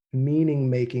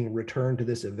meaning-making return to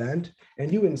this event,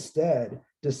 and you instead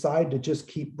decide to just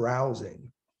keep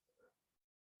browsing,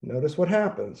 notice what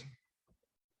happens.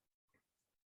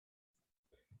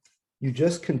 You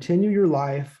just continue your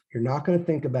life. You're not going to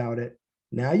think about it.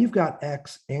 Now you've got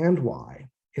X and Y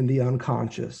in the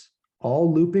unconscious,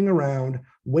 all looping around,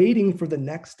 waiting for the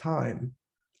next time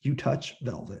you touch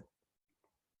velvet.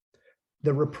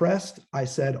 The repressed, I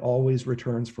said, always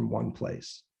returns from one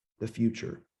place, the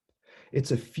future.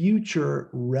 It's a future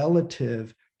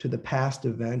relative to the past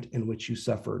event in which you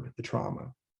suffered the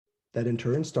trauma that in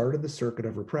turn started the circuit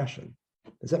of repression.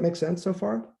 Does that make sense so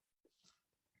far?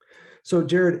 So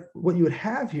Jared, what you would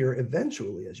have here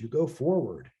eventually as you go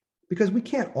forward, because we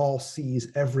can't all seize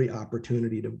every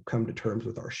opportunity to come to terms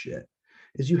with our shit,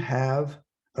 is you have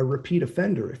a repeat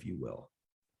offender, if you will.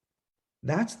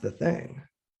 That's the thing.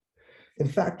 In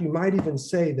fact, you might even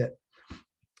say that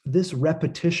this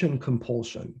repetition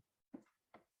compulsion,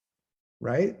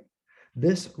 right?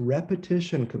 This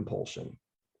repetition compulsion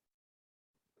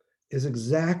is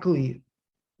exactly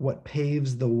what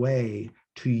paves the way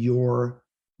to your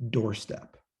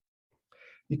doorstep.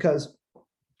 Because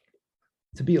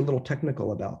to be a little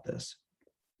technical about this,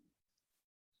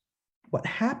 what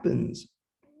happens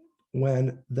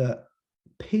when the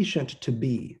patient to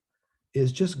be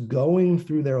is just going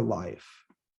through their life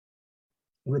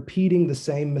repeating the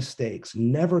same mistakes,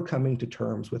 never coming to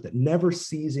terms with it, never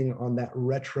seizing on that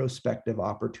retrospective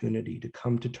opportunity to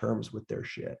come to terms with their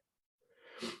shit,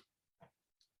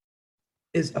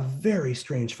 is a very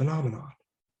strange phenomenon.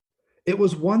 It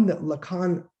was one that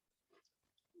Lacan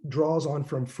draws on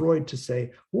from Freud to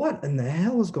say, what in the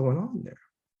hell is going on there?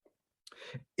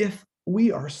 If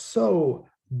we are so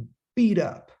beat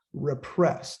up,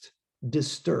 repressed,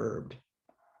 disturbed,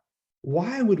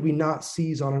 why would we not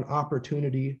seize on an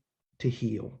opportunity to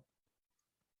heal?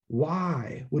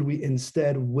 Why would we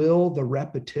instead will the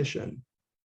repetition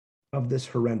of this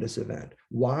horrendous event?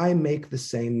 Why make the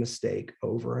same mistake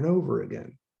over and over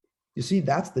again? You see,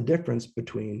 that's the difference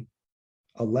between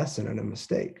a lesson and a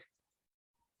mistake.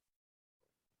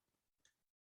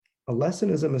 A lesson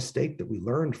is a mistake that we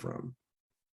learned from.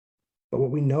 But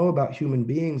what we know about human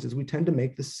beings is we tend to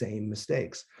make the same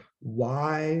mistakes.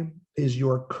 Why is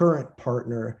your current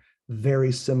partner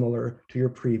very similar to your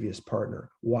previous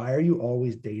partner? Why are you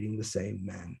always dating the same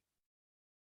men?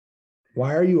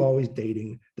 Why are you always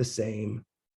dating the same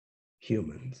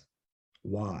humans?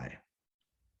 Why?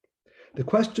 The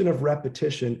question of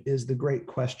repetition is the great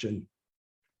question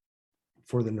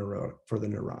for the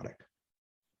neurotic.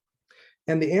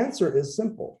 And the answer is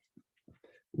simple.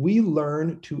 We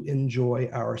learn to enjoy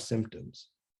our symptoms.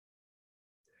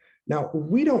 Now,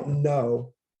 we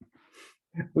don't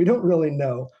really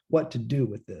know what to do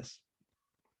with this.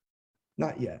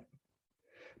 Not yet.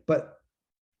 But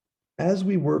as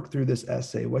we work through this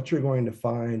essay, what you're going to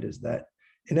find is that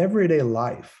in everyday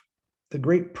life, the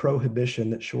great prohibition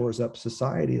that shores up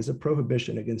society is a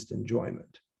prohibition against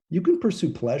enjoyment. You can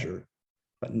pursue pleasure,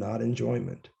 but not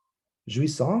enjoyment.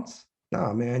 Jouissance?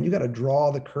 Nah, man, you got to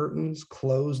draw the curtains,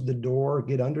 close the door,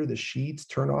 get under the sheets,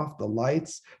 turn off the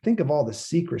lights. Think of all the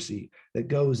secrecy that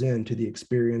goes into the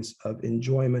experience of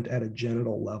enjoyment at a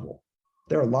genital level.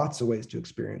 There are lots of ways to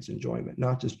experience enjoyment,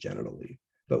 not just genitally,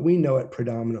 but we know it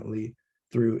predominantly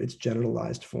through its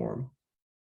genitalized form.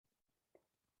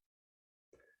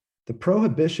 The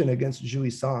prohibition against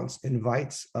jouissance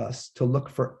invites us to look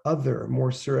for other,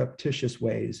 more surreptitious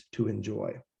ways to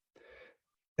enjoy.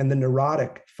 And the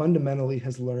neurotic fundamentally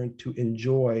has learned to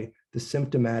enjoy the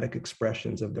symptomatic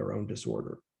expressions of their own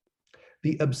disorder.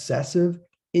 The obsessive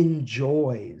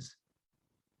enjoys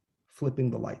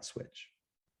flipping the light switch,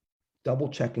 double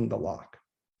checking the lock.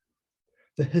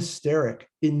 The hysteric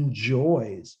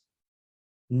enjoys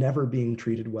never being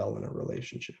treated well in a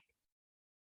relationship.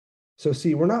 So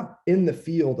see, we're not in the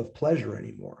field of pleasure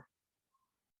anymore.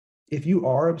 If you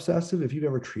are obsessive, if you've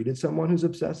ever treated someone who's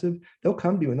obsessive, they'll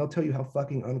come to you and they'll tell you how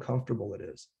fucking uncomfortable it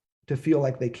is to feel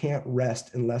like they can't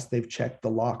rest unless they've checked the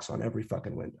locks on every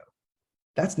fucking window.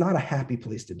 That's not a happy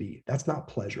place to be. That's not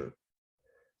pleasure.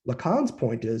 Lacan's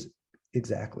point is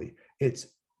exactly, it's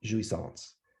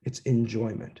jouissance, it's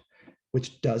enjoyment,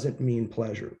 which doesn't mean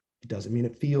pleasure. It doesn't mean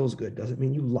it feels good. Doesn't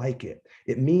mean you like it.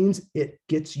 It means it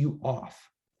gets you off.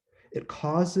 It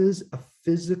causes a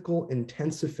physical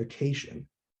intensification.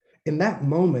 In that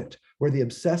moment where the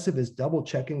obsessive is double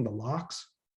checking the locks,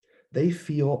 they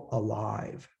feel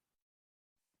alive.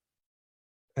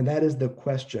 And that is the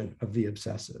question of the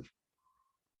obsessive.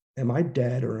 Am I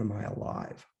dead or am I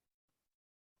alive?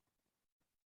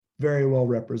 Very well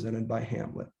represented by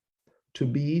Hamlet. To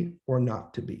be or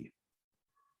not to be.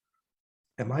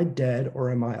 Am I dead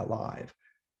or am I alive?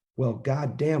 Well,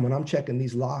 goddamn, when I'm checking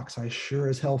these locks, I sure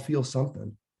as hell feel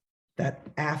something. That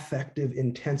affective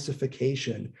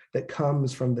intensification that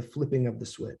comes from the flipping of the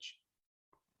switch.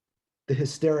 The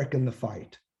hysteric in the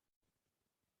fight.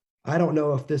 I don't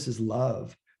know if this is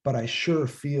love, but I sure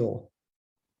feel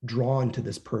drawn to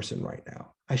this person right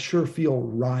now. I sure feel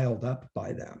riled up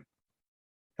by them.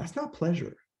 That's not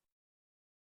pleasure.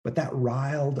 But that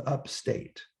riled up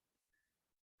state,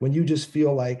 when you just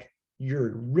feel like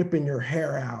you're ripping your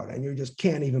hair out and you just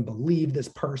can't even believe this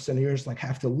person, you're just like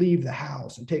have to leave the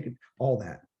house and take it, all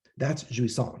that. That's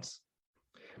jouissance.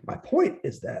 My point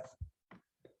is that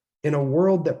in a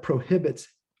world that prohibits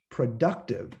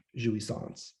productive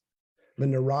jouissance, the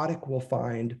neurotic will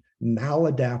find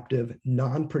maladaptive,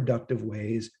 non-productive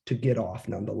ways to get off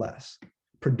nonetheless,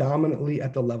 predominantly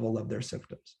at the level of their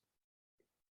symptoms.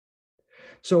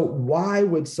 So why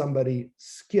would somebody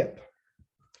skip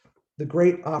the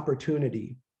great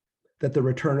opportunity that the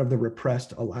return of the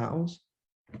repressed allows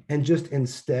and just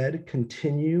instead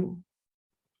continue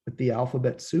with the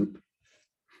alphabet soup?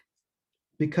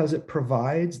 Because it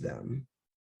provides them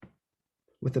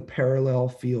with a parallel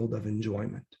field of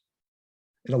enjoyment.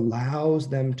 It allows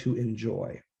them to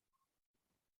enjoy.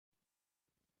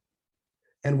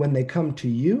 And when they come to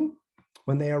you,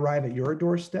 when they arrive at your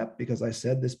doorstep, because I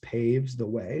said this paves the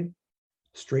way,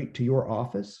 straight to your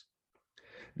office.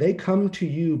 They come to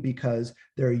you because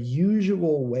their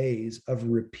usual ways of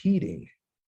repeating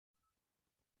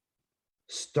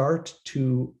start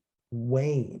to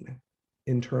wane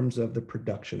in terms of the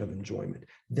production of enjoyment.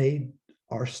 They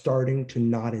are starting to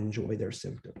not enjoy their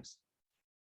symptoms.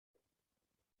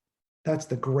 That's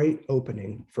the great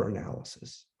opening for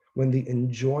analysis, when the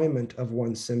enjoyment of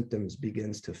one's symptoms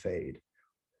begins to fade.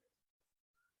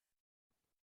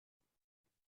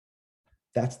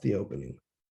 That's the opening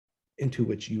into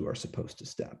which you are supposed to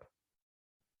step.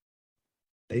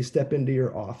 They step into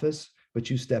your office, but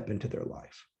you step into their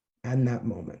life and that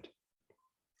moment.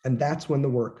 And that's when the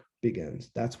work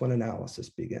begins. That's when analysis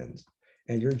begins.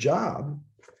 And your job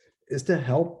is to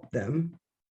help them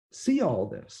see all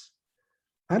this.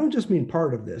 I don't just mean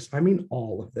part of this, I mean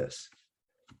all of this.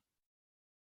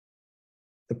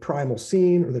 The primal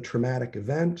scene or the traumatic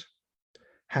event,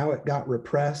 how it got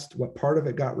repressed, what part of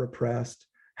it got repressed,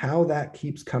 how that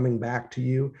keeps coming back to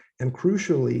you, and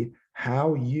crucially,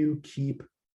 how you keep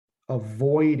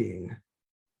avoiding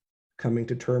coming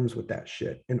to terms with that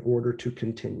shit in order to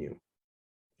continue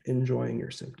enjoying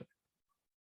your symptom.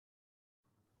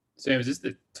 Sam, is this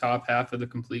the top half of the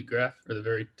complete graph or the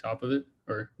very top of it?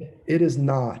 Or It is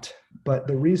not, but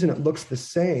the reason it looks the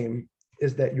same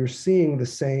is that you're seeing the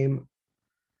same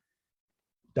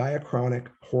diachronic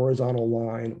horizontal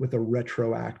line with a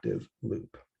retroactive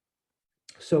loop.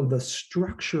 So the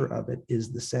structure of it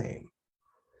is the same,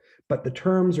 but the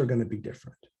terms are going to be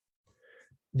different.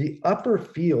 The upper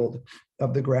field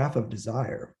of the graph of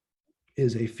desire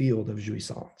is a field of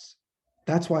jouissance.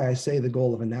 That's why I say the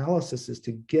goal of analysis is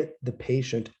to get the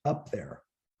patient up there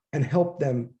and help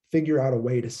them figure out a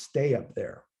way to stay up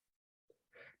there.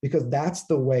 Because that's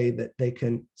the way that they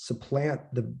can supplant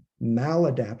the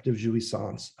maladaptive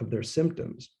jouissance of their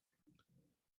symptoms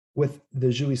with the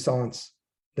jouissance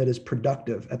that is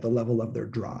productive at the level of their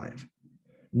drive,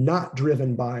 not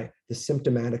driven by the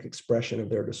symptomatic expression of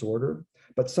their disorder,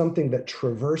 but something that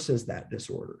traverses that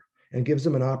disorder and gives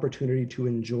them an opportunity to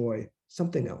enjoy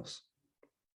something else.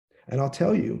 And I'll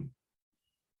tell you,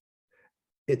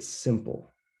 it's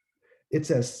simple.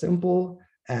 It's as simple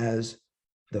as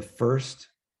the first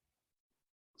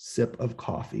sip of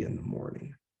coffee in the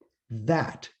morning.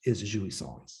 That is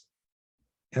jouissance.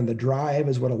 And the drive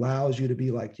is what allows you to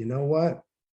be like, you know what?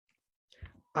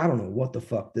 I don't know what the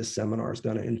fuck this seminar is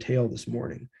going to entail this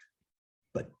morning,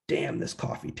 but damn, this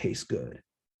coffee tastes good.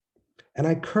 And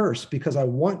I curse because I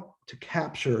want to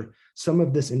capture some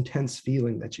of this intense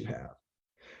feeling that you have.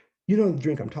 You know the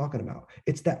drink I'm talking about.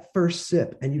 It's that first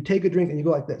sip, and you take a drink and you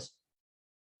go like this.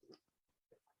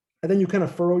 And then you kind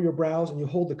of furrow your brows and you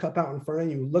hold the cup out in front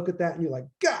of you, you look at that and you're like,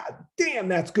 God damn,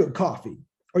 that's good coffee.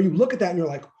 Or you look at that and you're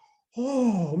like,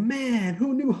 oh man,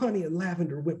 who knew honey and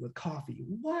lavender went with coffee?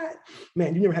 What?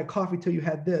 Man, you never had coffee till you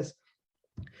had this.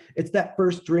 It's that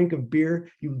first drink of beer.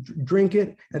 You drink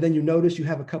it and then you notice you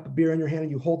have a cup of beer in your hand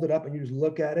and you hold it up and you just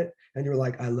look at it and you're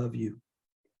like, I love you.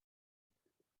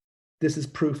 This is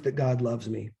proof that God loves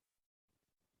me.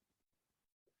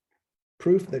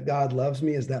 Proof that God loves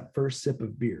me is that first sip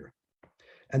of beer.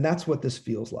 And that's what this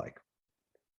feels like.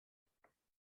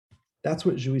 That's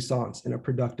what jouissance in a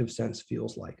productive sense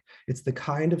feels like. It's the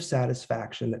kind of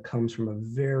satisfaction that comes from a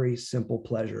very simple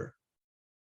pleasure,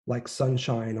 like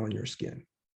sunshine on your skin.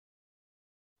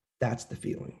 That's the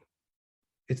feeling.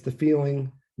 It's the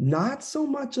feeling not so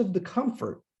much of the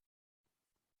comfort,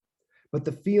 but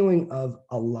the feeling of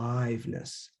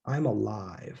aliveness. I'm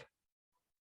alive.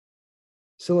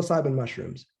 Psilocybin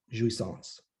mushrooms,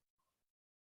 jouissance.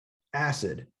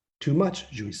 Acid, too much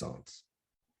jouissance.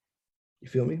 You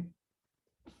feel me?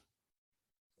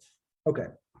 Okay.